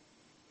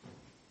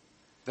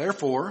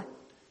 Therefore,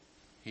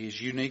 he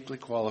is uniquely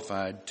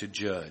qualified to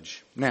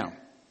judge. Now,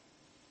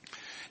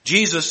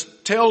 Jesus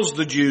tells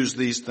the Jews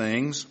these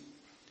things,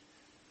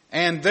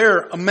 and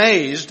they're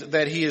amazed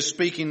that he is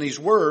speaking these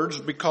words,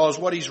 because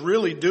what he's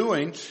really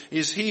doing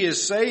is he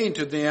is saying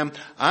to them,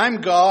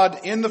 I'm God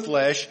in the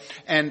flesh,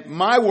 and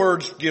my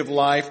words give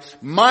life,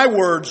 my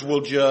words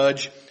will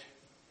judge,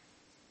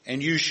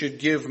 and you should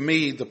give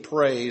me the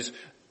praise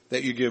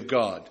that you give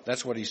God.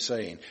 That's what he's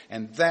saying.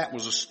 And that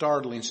was a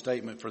startling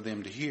statement for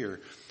them to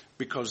hear,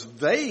 because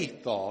they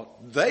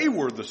thought they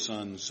were the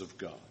sons of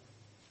God.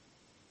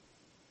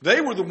 They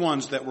were the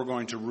ones that were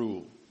going to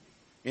rule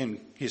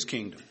in his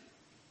kingdom.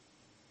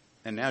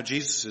 And now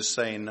Jesus is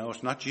saying, no,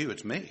 it's not you,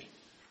 it's me.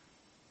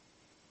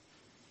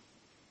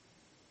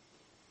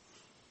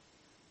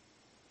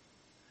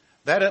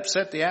 That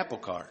upset the apple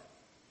cart.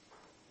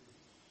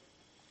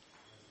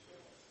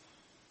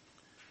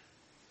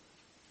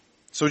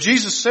 So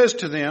Jesus says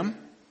to them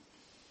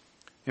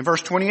in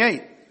verse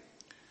 28,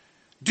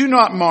 do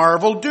not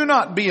marvel, do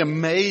not be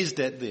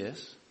amazed at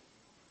this.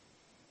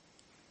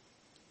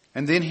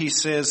 And then he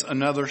says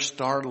another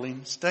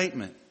startling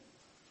statement.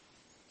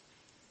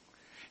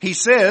 He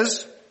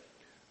says,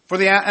 for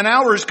an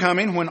hour is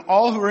coming when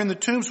all who are in the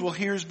tombs will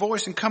hear his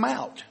voice and come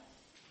out.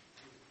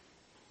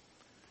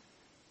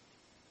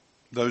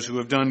 Those who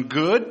have done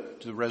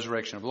good to the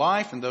resurrection of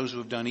life, and those who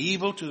have done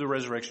evil to the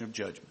resurrection of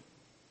judgment.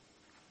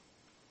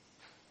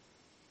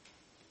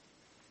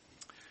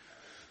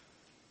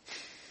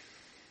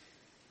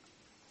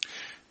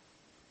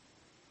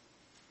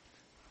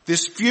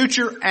 This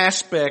future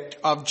aspect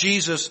of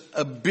Jesus'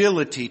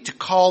 ability to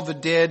call the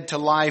dead to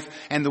life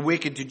and the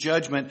wicked to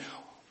judgment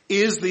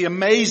is the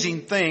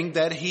amazing thing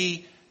that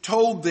he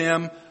told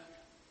them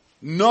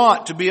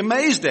not to be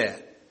amazed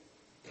at.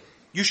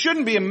 You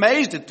shouldn't be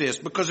amazed at this,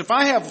 because if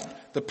I have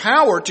the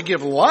power to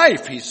give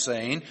life, he's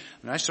saying,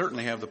 and I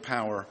certainly have the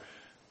power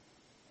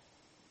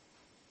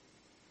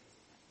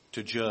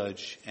to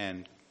judge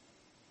and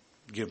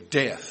give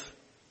death.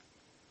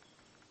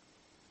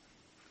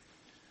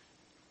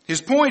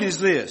 His point is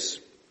this,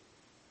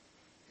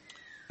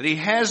 that he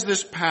has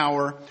this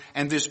power,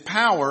 and this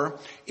power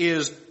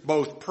is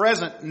both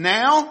present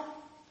now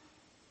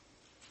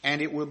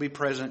and it will be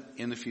present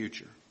in the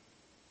future.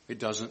 It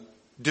doesn't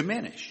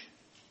diminish.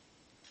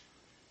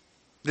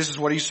 This is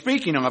what he's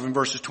speaking of in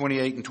verses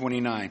 28 and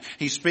 29.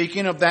 He's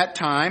speaking of that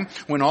time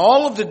when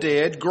all of the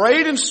dead,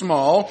 great and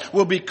small,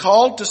 will be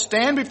called to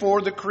stand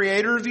before the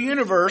Creator of the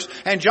universe.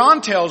 And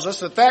John tells us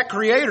that that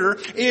Creator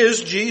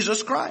is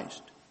Jesus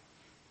Christ.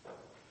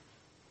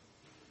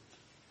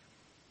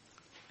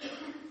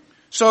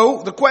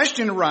 So the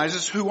question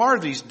arises, who are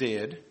these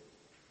dead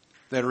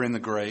that are in the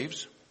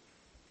graves?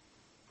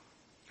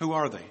 Who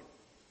are they?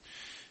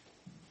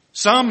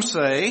 Some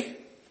say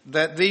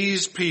that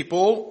these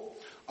people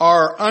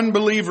are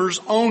unbelievers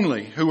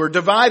only, who are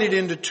divided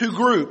into two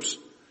groups.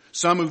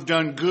 Some who've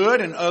done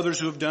good and others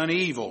who have done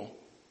evil.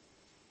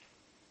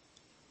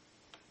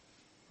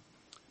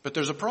 But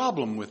there's a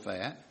problem with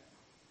that.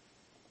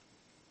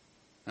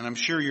 And I'm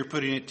sure you're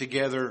putting it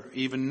together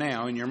even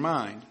now in your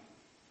mind.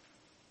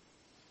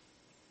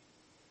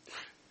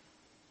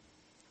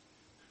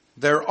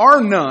 There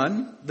are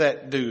none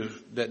that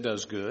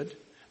does good.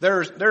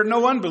 There are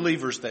no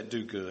unbelievers that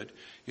do good.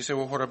 You say,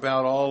 well, what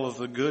about all of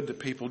the good that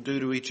people do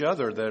to each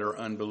other that are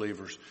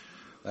unbelievers?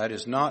 That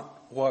is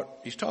not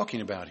what he's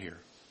talking about here.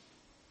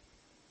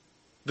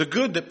 The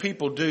good that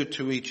people do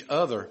to each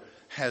other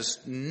has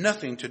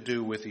nothing to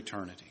do with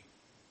eternity.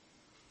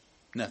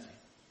 Nothing.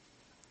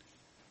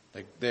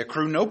 They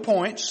accrue no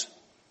points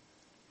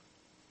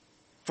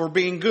for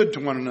being good to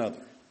one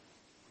another,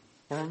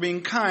 or for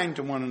being kind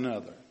to one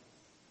another.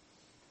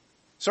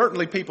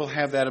 Certainly people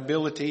have that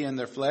ability in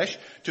their flesh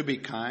to be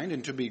kind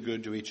and to be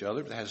good to each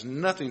other. But it has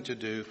nothing to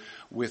do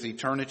with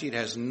eternity. It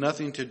has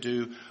nothing to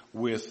do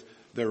with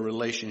their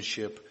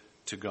relationship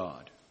to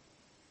God.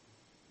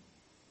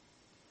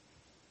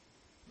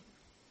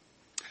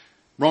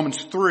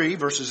 Romans 3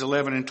 verses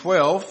 11 and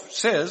 12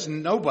 says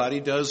nobody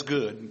does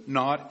good,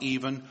 not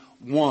even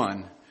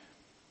one.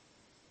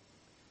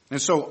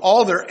 And so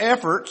all their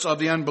efforts of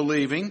the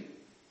unbelieving,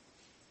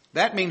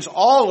 that means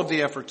all of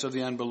the efforts of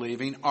the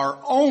unbelieving are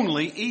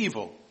only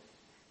evil.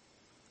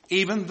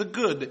 Even the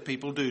good that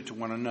people do to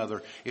one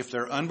another, if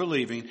they're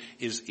unbelieving,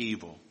 is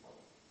evil.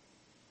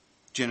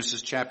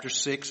 Genesis chapter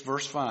 6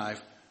 verse 5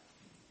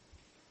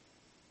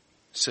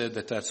 said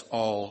that that's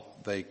all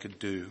they could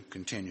do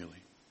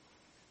continually.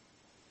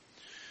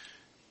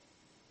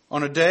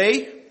 On a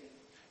day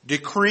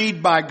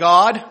decreed by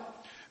God,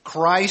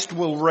 Christ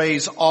will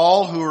raise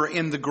all who are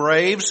in the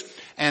graves,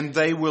 and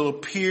they will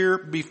appear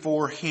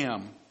before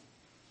Him.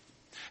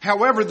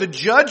 However, the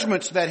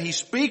judgments that he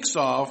speaks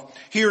of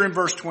here in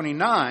verse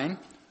 29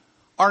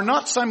 are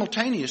not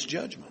simultaneous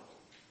judgment.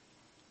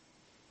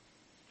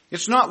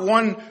 It's not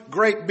one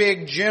great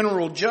big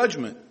general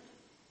judgment.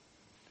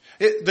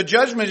 The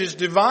judgment is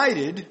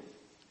divided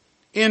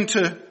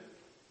into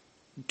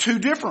two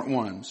different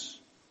ones.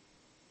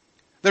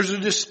 There's a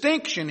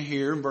distinction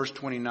here in verse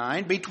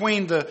 29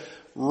 between the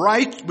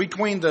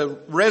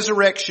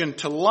resurrection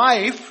to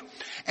life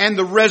and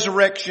the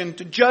resurrection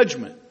to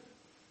judgment.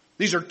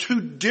 These are two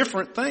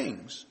different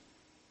things.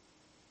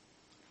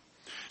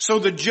 So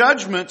the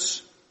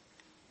judgments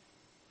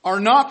are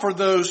not for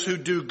those who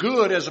do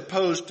good as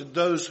opposed to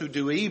those who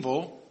do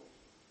evil.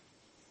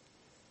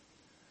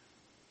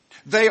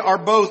 They are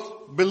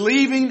both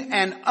believing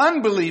and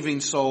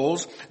unbelieving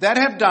souls that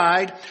have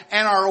died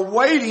and are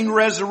awaiting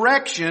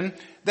resurrection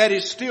that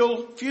is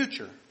still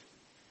future.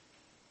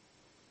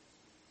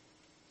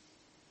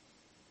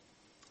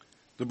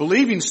 The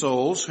believing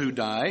souls who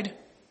died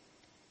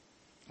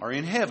are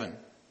in heaven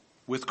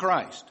with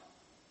Christ.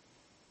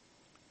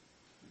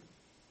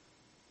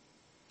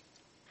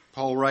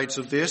 Paul writes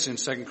of this in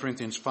 2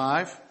 Corinthians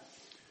 5,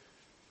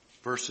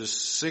 verses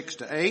 6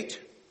 to 8.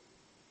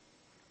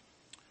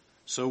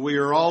 So we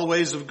are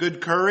always of good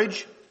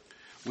courage.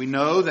 We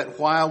know that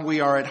while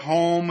we are at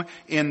home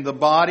in the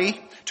body,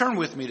 turn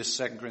with me to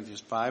 2 Corinthians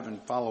 5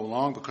 and follow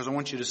along, because I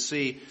want you to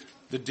see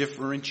the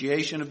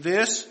differentiation of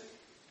this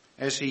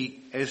as he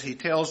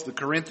tells the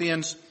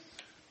Corinthians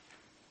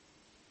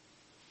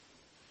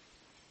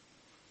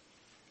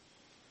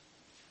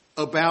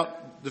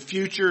about the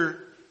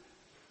future,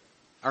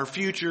 our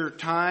future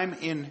time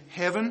in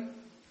heaven.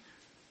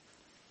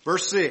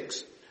 Verse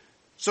 6.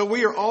 So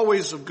we are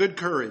always of good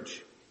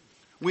courage.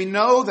 We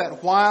know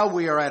that while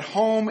we are at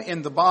home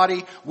in the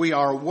body, we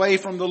are away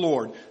from the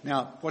Lord.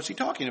 Now, what's he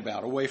talking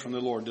about? Away from the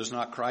Lord. Does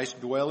not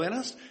Christ dwell in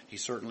us? He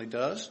certainly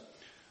does.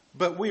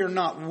 But we are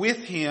not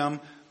with him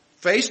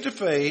face to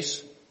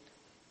face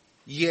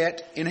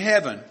yet in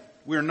heaven.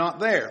 We're not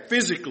there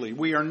physically.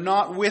 We are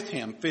not with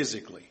him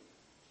physically.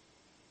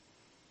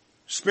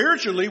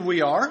 Spiritually,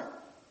 we are.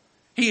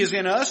 He is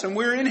in us and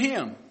we're in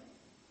him.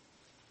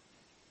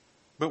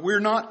 But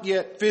we're not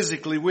yet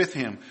physically with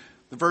him.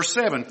 Verse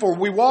 7, for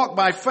we walk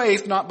by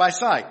faith, not by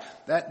sight.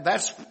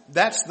 That's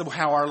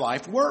how our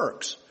life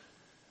works.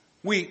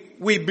 We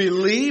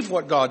believe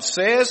what God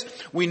says.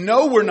 We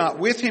know we're not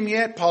with him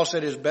yet. Paul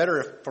said it's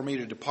better for me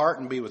to depart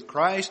and be with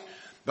Christ,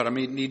 but I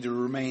need to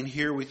remain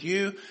here with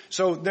you.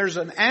 So there's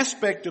an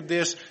aspect of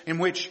this in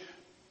which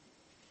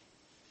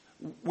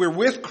we're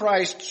with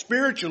Christ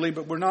spiritually,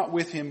 but we're not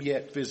with him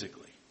yet physically.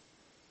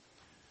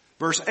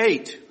 Verse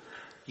 8,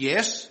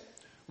 yes,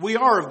 we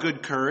are of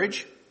good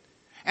courage,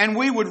 and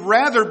we would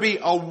rather be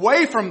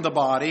away from the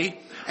body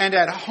and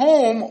at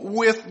home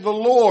with the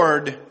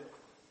Lord.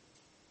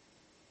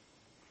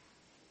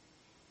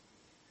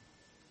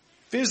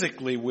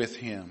 Physically with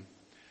him.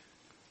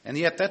 And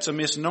yet that's a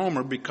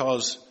misnomer,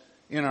 because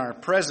in our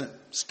present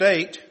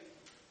state,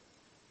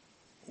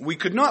 we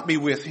could not be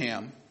with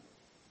him.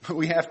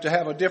 We have to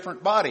have a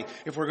different body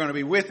if we're going to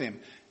be with him.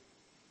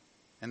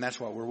 And that's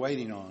what we're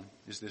waiting on,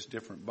 is this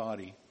different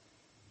body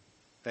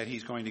that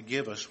he's going to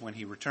give us when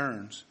he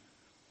returns.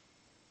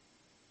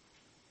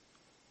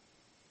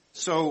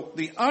 So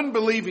the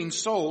unbelieving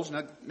souls,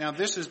 now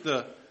this is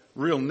the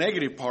real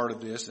negative part of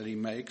this that he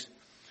makes.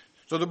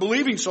 So the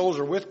believing souls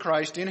are with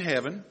Christ in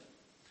heaven.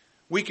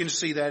 We can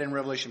see that in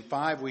Revelation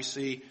 5. We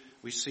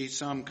see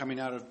some coming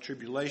out of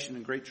tribulation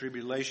and great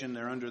tribulation.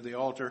 They're under the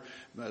altar.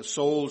 The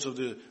souls of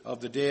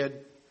the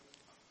dead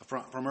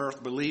from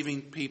earth,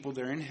 believing people,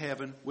 they're in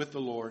heaven with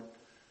the Lord.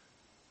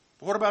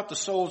 But what about the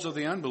souls of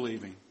the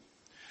unbelieving?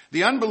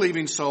 The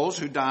unbelieving souls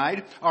who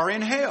died are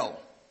in hell,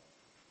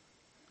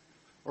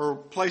 or a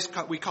place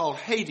we call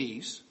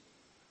Hades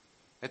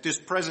at this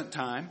present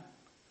time.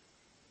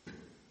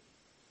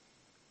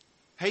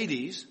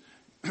 Hades.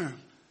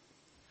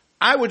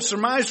 I would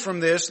surmise from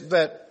this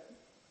that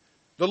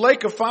the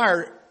lake of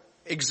fire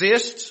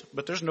exists,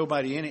 but there's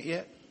nobody in it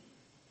yet.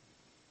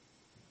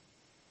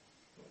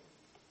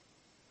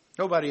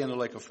 Nobody in the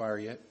lake of fire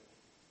yet.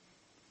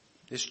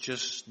 It's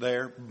just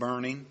there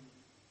burning.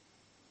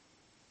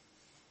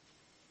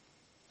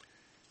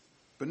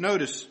 But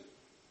notice,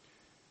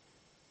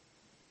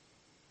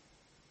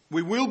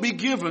 we will be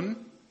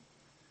given,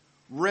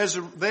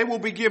 they will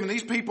be given,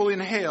 these people in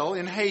hell,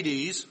 in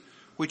Hades,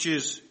 which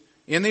is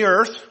in the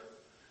earth,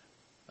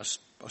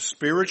 a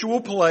spiritual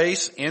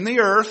place in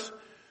the earth,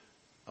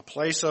 a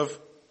place of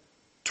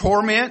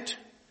torment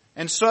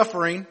and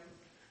suffering.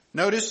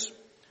 Notice,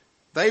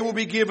 they will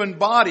be given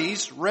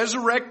bodies,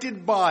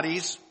 resurrected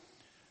bodies,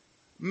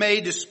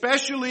 made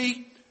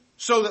especially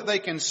so that they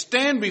can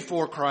stand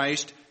before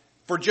Christ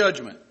for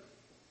judgment.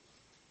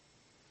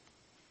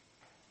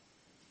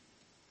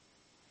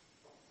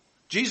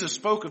 Jesus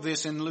spoke of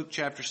this in Luke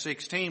chapter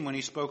 16 when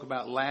he spoke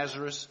about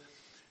Lazarus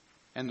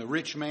and the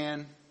rich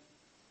man.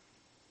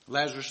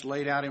 Lazarus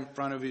laid out in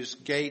front of his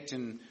gate,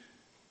 and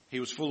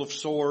he was full of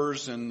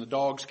sores, and the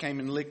dogs came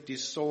and licked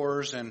his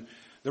sores, and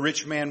the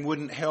rich man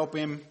wouldn't help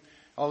him.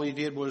 All he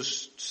did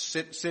was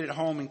sit at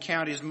home and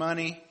count his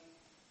money.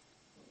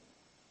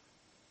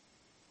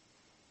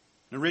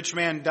 The rich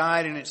man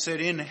died, and it said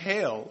in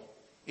hell,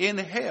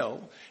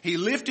 he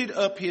lifted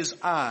up his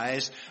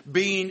eyes,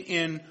 being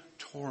in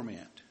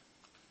torment.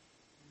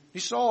 He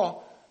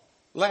saw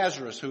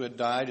Lazarus, who had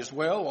died as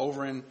well,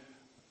 over in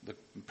the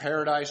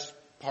paradise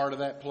part of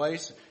that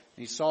place. And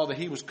he saw that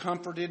he was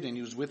comforted, and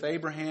he was with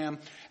Abraham.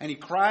 And he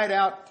cried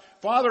out,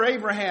 Father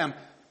Abraham,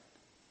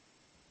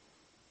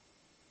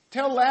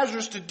 tell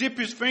Lazarus to dip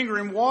his finger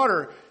in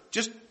water.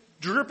 Just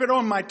drip it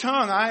on my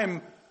tongue. I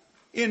am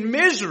in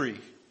misery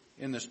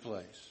in this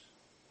place.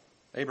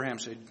 Abraham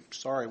said,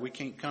 sorry, we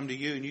can't come to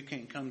you and you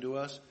can't come to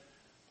us.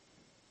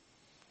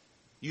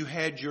 You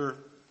had your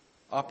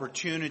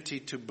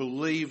opportunity to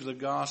believe the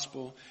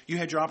gospel. You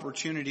had your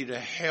opportunity to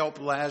help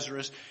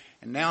Lazarus,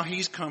 and now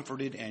he's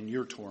comforted and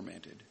you're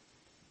tormented.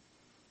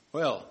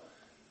 Well,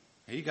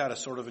 he got a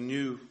sort of a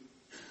new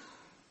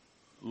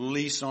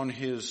lease on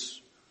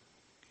his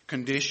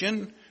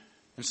condition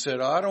and said,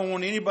 I don't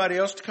want anybody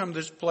else to come to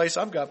this place.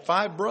 I've got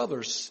 5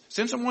 brothers.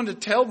 Send someone to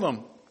tell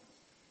them.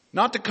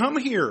 not to come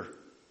here.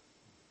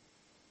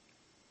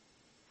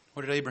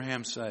 What did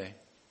Abraham say?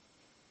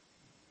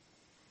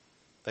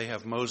 They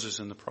have Moses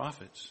and the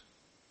prophets.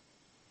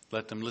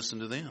 Let them listen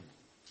to them.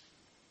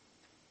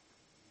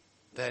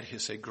 That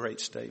is a great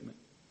statement.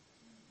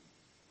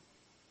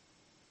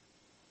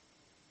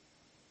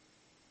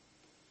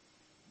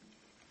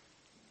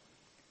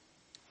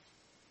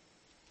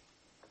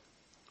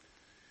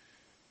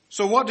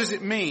 So what does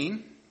it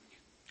mean?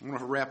 I'm going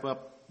to wrap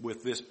up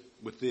with this.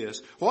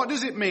 What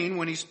does it mean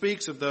when he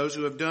speaks of those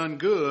who have done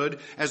good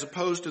as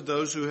opposed to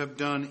those who have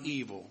done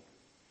evil?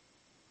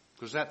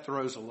 Because that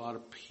throws a lot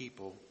of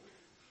people.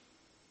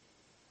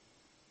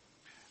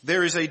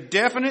 There is a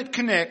definite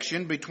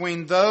connection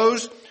between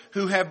those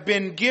who have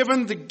been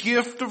given the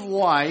gift of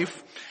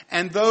life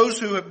and those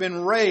who have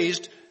been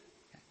raised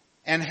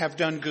and have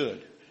done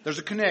good. There's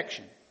a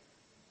connection.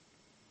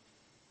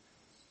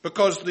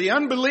 Because the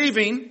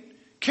unbelieving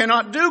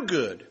cannot do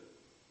good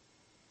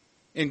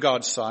in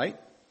God's sight.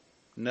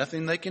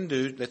 Nothing they can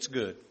do that's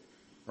good.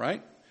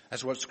 Right?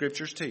 That's what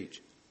Scriptures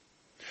teach.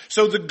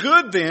 So the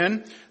good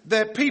then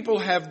that people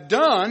have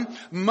done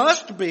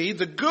must be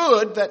the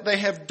good that they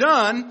have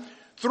done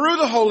through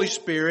the Holy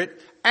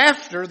Spirit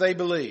after they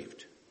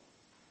believed.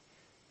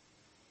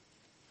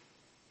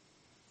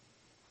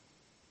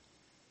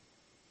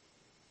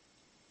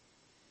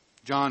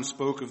 John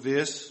spoke of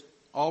this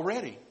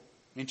already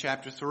in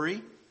chapter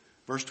 3,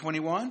 verse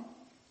 21.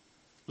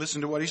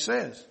 Listen to what he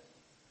says.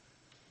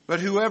 But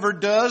whoever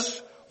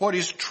does what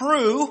is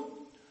true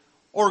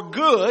or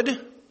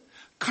good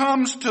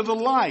comes to the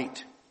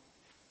light,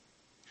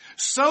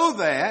 so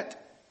that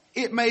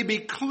it may be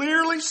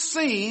clearly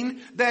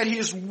seen that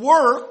his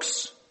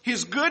works,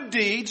 his good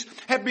deeds,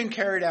 have been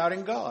carried out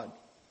in God.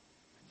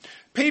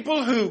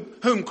 People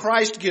whom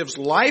Christ gives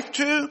life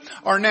to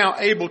are now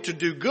able to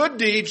do good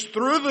deeds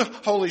through the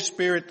Holy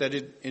Spirit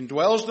that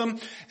indwells them,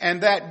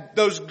 and that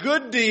those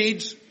good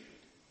deeds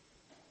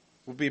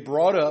will be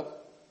brought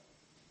up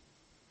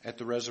at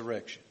the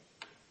resurrection.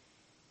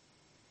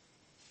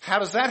 How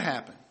does that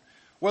happen?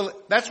 Well,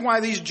 that's why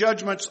these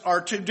judgments are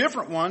two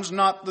different ones,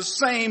 not the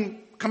same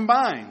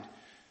combined.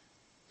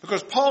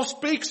 Because Paul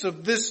speaks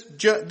of this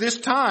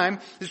time,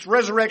 this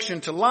resurrection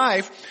to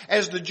life,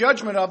 as the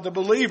judgment of the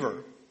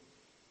believer.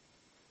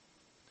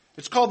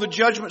 It's called the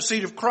judgment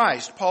seat of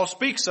Christ. Paul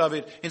speaks of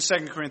it in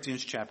 2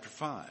 Corinthians chapter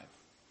 5.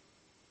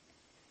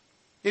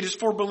 It is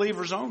for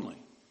believers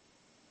only.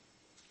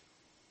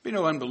 There'll be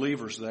no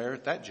unbelievers there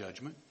at that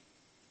judgment.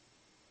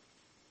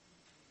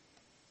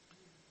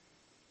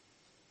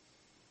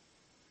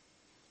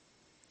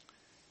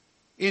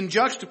 In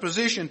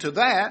juxtaposition to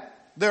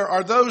that, there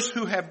are those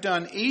who have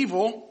done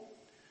evil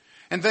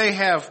and they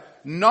have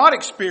not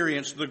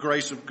experienced the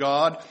grace of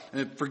God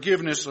and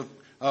forgiveness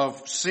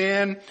of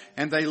sin,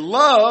 and they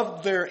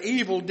loved their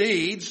evil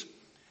deeds,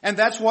 and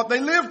that's what they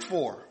lived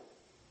for.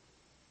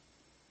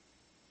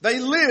 They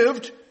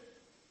lived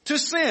to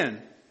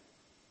sin.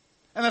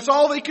 And that's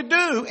all they could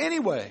do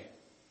anyway.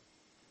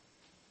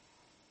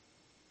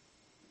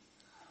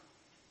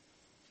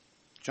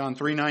 John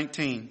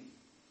 3:19.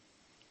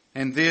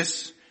 And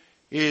this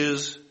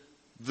is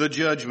the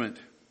judgment.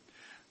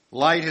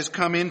 Light has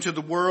come into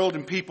the world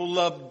and people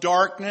love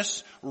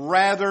darkness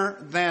rather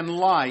than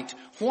light.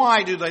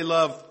 Why do they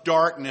love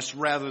darkness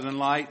rather than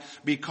light?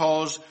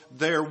 Because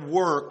their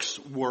works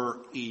were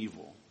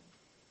evil.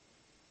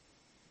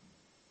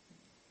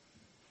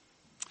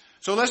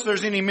 So unless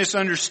there's any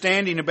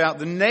misunderstanding about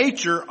the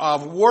nature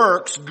of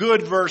works,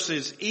 good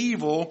versus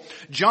evil,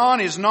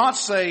 John is not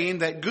saying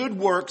that good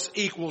works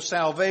equal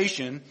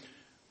salvation,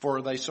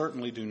 for they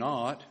certainly do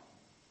not.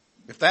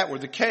 If that were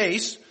the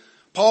case,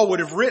 Paul would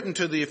have written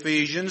to the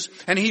Ephesians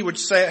and he would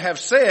have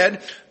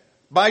said,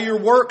 by your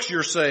works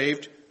you're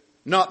saved,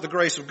 not the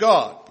grace of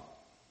God.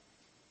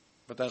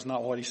 But that's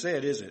not what he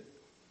said, is it?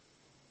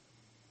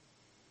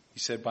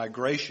 He said, by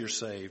grace you're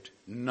saved,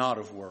 not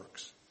of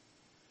works.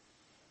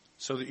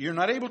 So that you're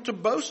not able to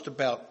boast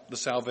about the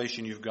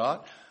salvation you've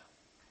got.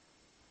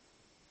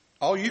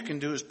 All you can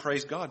do is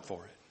praise God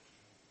for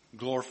it.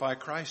 Glorify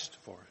Christ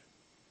for it.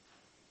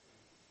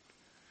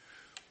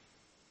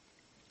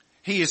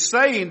 He is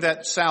saying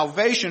that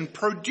salvation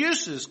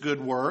produces good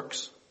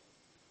works,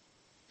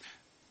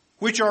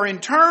 which are in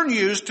turn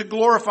used to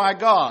glorify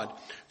God.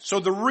 So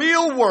the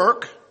real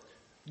work,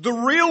 the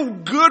real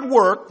good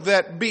work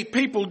that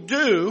people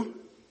do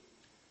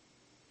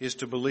is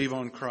to believe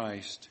on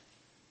Christ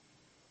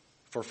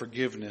for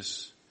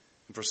forgiveness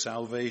and for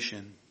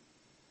salvation.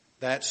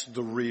 That's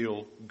the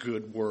real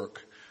good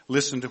work.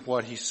 Listen to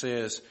what he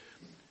says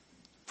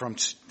from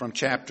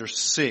chapter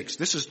 6.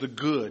 This is the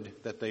good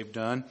that they've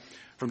done.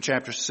 From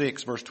chapter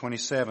 6, verse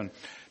 27.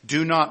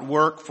 Do not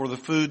work for the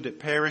food that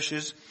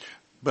perishes,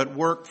 but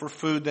work for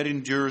food that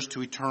endures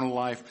to eternal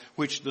life,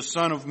 which the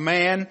Son of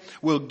Man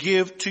will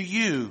give to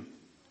you.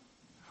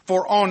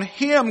 For on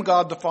him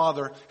God the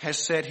Father has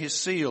set his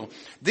seal.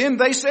 Then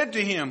they said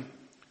to him,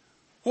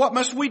 what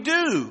must we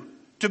do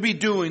to be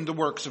doing the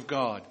works of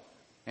God?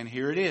 And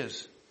here it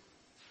is.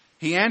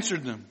 He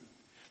answered them,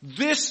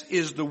 This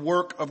is the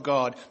work of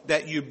God,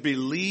 that you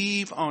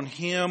believe on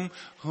Him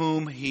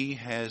whom He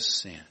has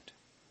sent.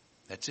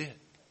 That's it.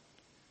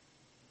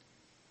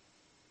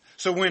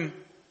 So when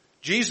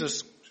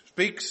Jesus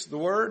speaks the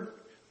word,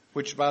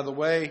 which, by the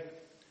way,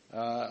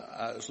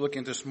 I was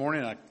looking this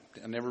morning, I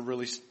never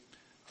really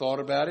thought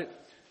about it,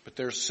 but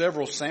there's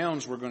several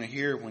sounds we're going to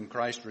hear when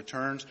Christ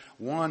returns.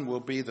 One will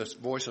be the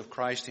voice of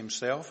Christ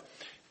Himself.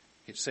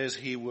 It says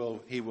He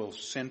will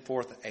send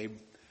forth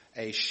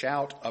a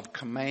shout of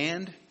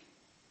command.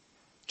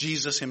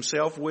 Jesus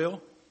Himself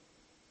will.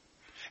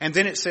 And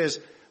then it says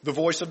the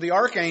voice of the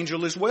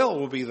archangel as well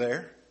will be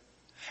there.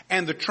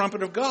 And the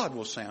trumpet of God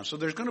will sound. So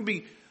there's going to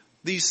be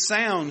these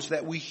sounds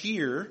that we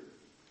hear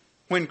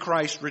when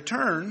Christ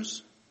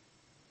returns.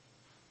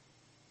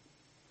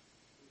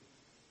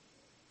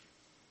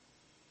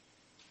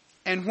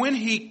 And when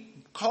He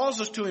calls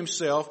us to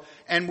Himself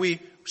and we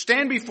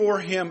stand before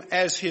Him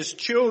as His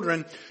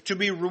children to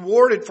be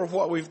rewarded for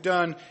what we've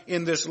done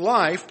in this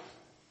life,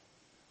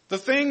 the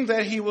thing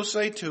that He will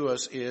say to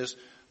us is,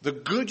 the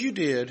good you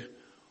did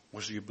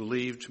was you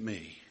believed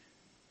me.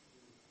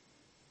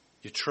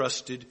 You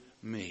trusted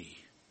me.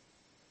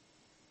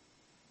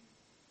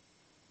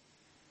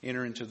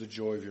 Enter into the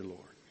joy of your Lord.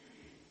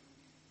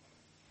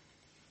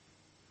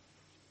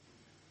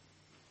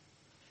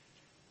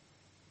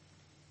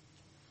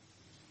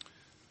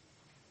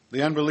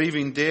 The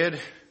unbelieving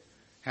dead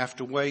have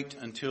to wait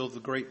until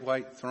the great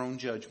white throne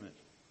judgment,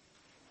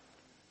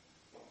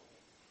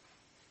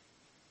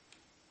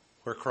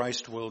 where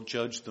Christ will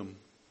judge them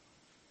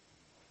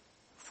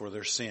for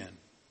their sin.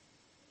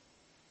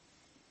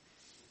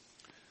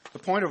 The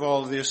point of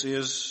all of this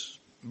is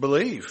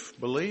believe.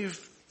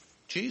 Believe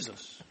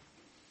Jesus.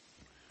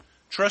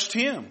 Trust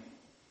Him.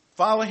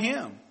 Follow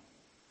Him.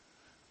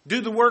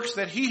 Do the works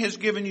that He has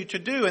given you to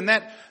do. And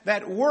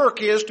that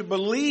work is to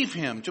believe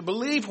Him, to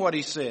believe what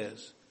He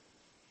says.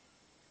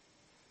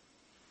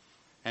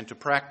 And to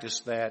practice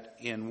that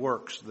in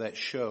works that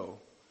show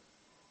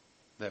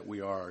that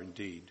we are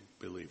indeed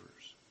believers.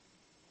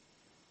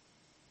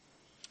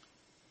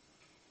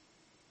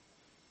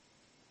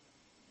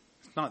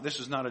 This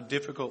is not a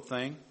difficult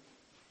thing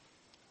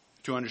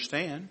to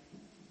understand,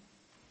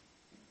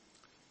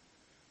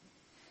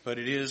 but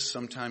it is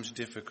sometimes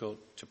difficult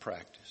to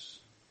practice.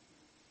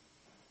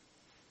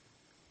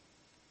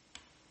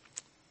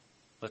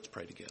 Let's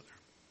pray together.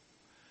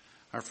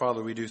 Our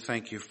Father, we do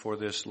thank You for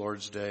this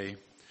Lord's Day.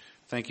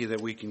 Thank You that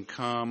we can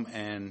come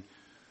and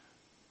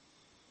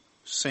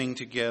sing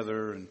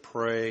together and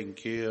pray and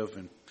give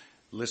and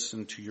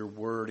listen to Your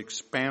word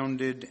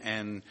expounded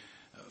and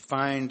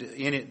find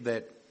in it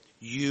that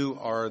You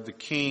are the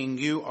King.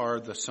 You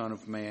are the Son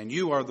of Man.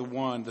 You are the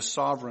one, the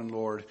sovereign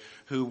Lord,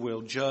 who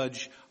will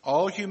judge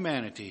all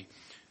humanity.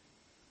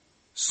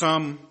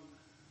 Some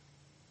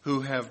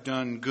who have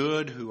done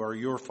good, who are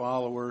Your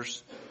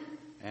followers,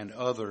 and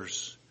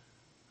others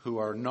who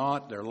are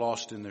not. They're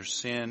lost in their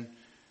sin.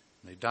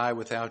 They die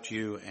without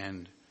You,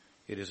 and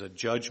it is a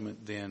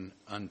judgment then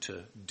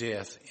unto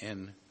death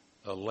in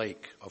a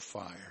lake of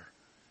fire.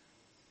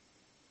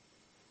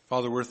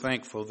 Father, we're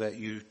thankful that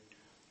You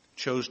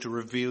chose to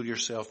reveal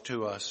Yourself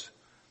to us,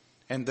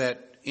 and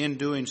that in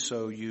doing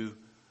so You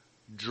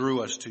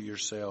drew us to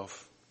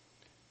Yourself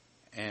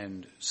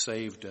and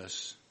saved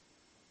us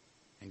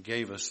and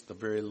gave us the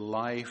very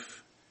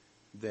life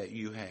that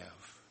You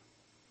have.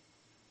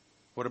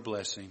 What a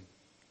blessing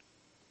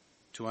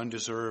to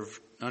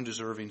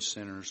undeserving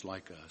sinners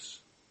like us.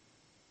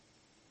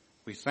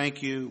 We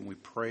thank You and we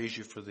praise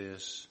You for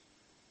this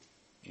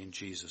in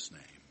Jesus'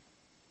 name.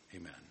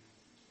 Amen.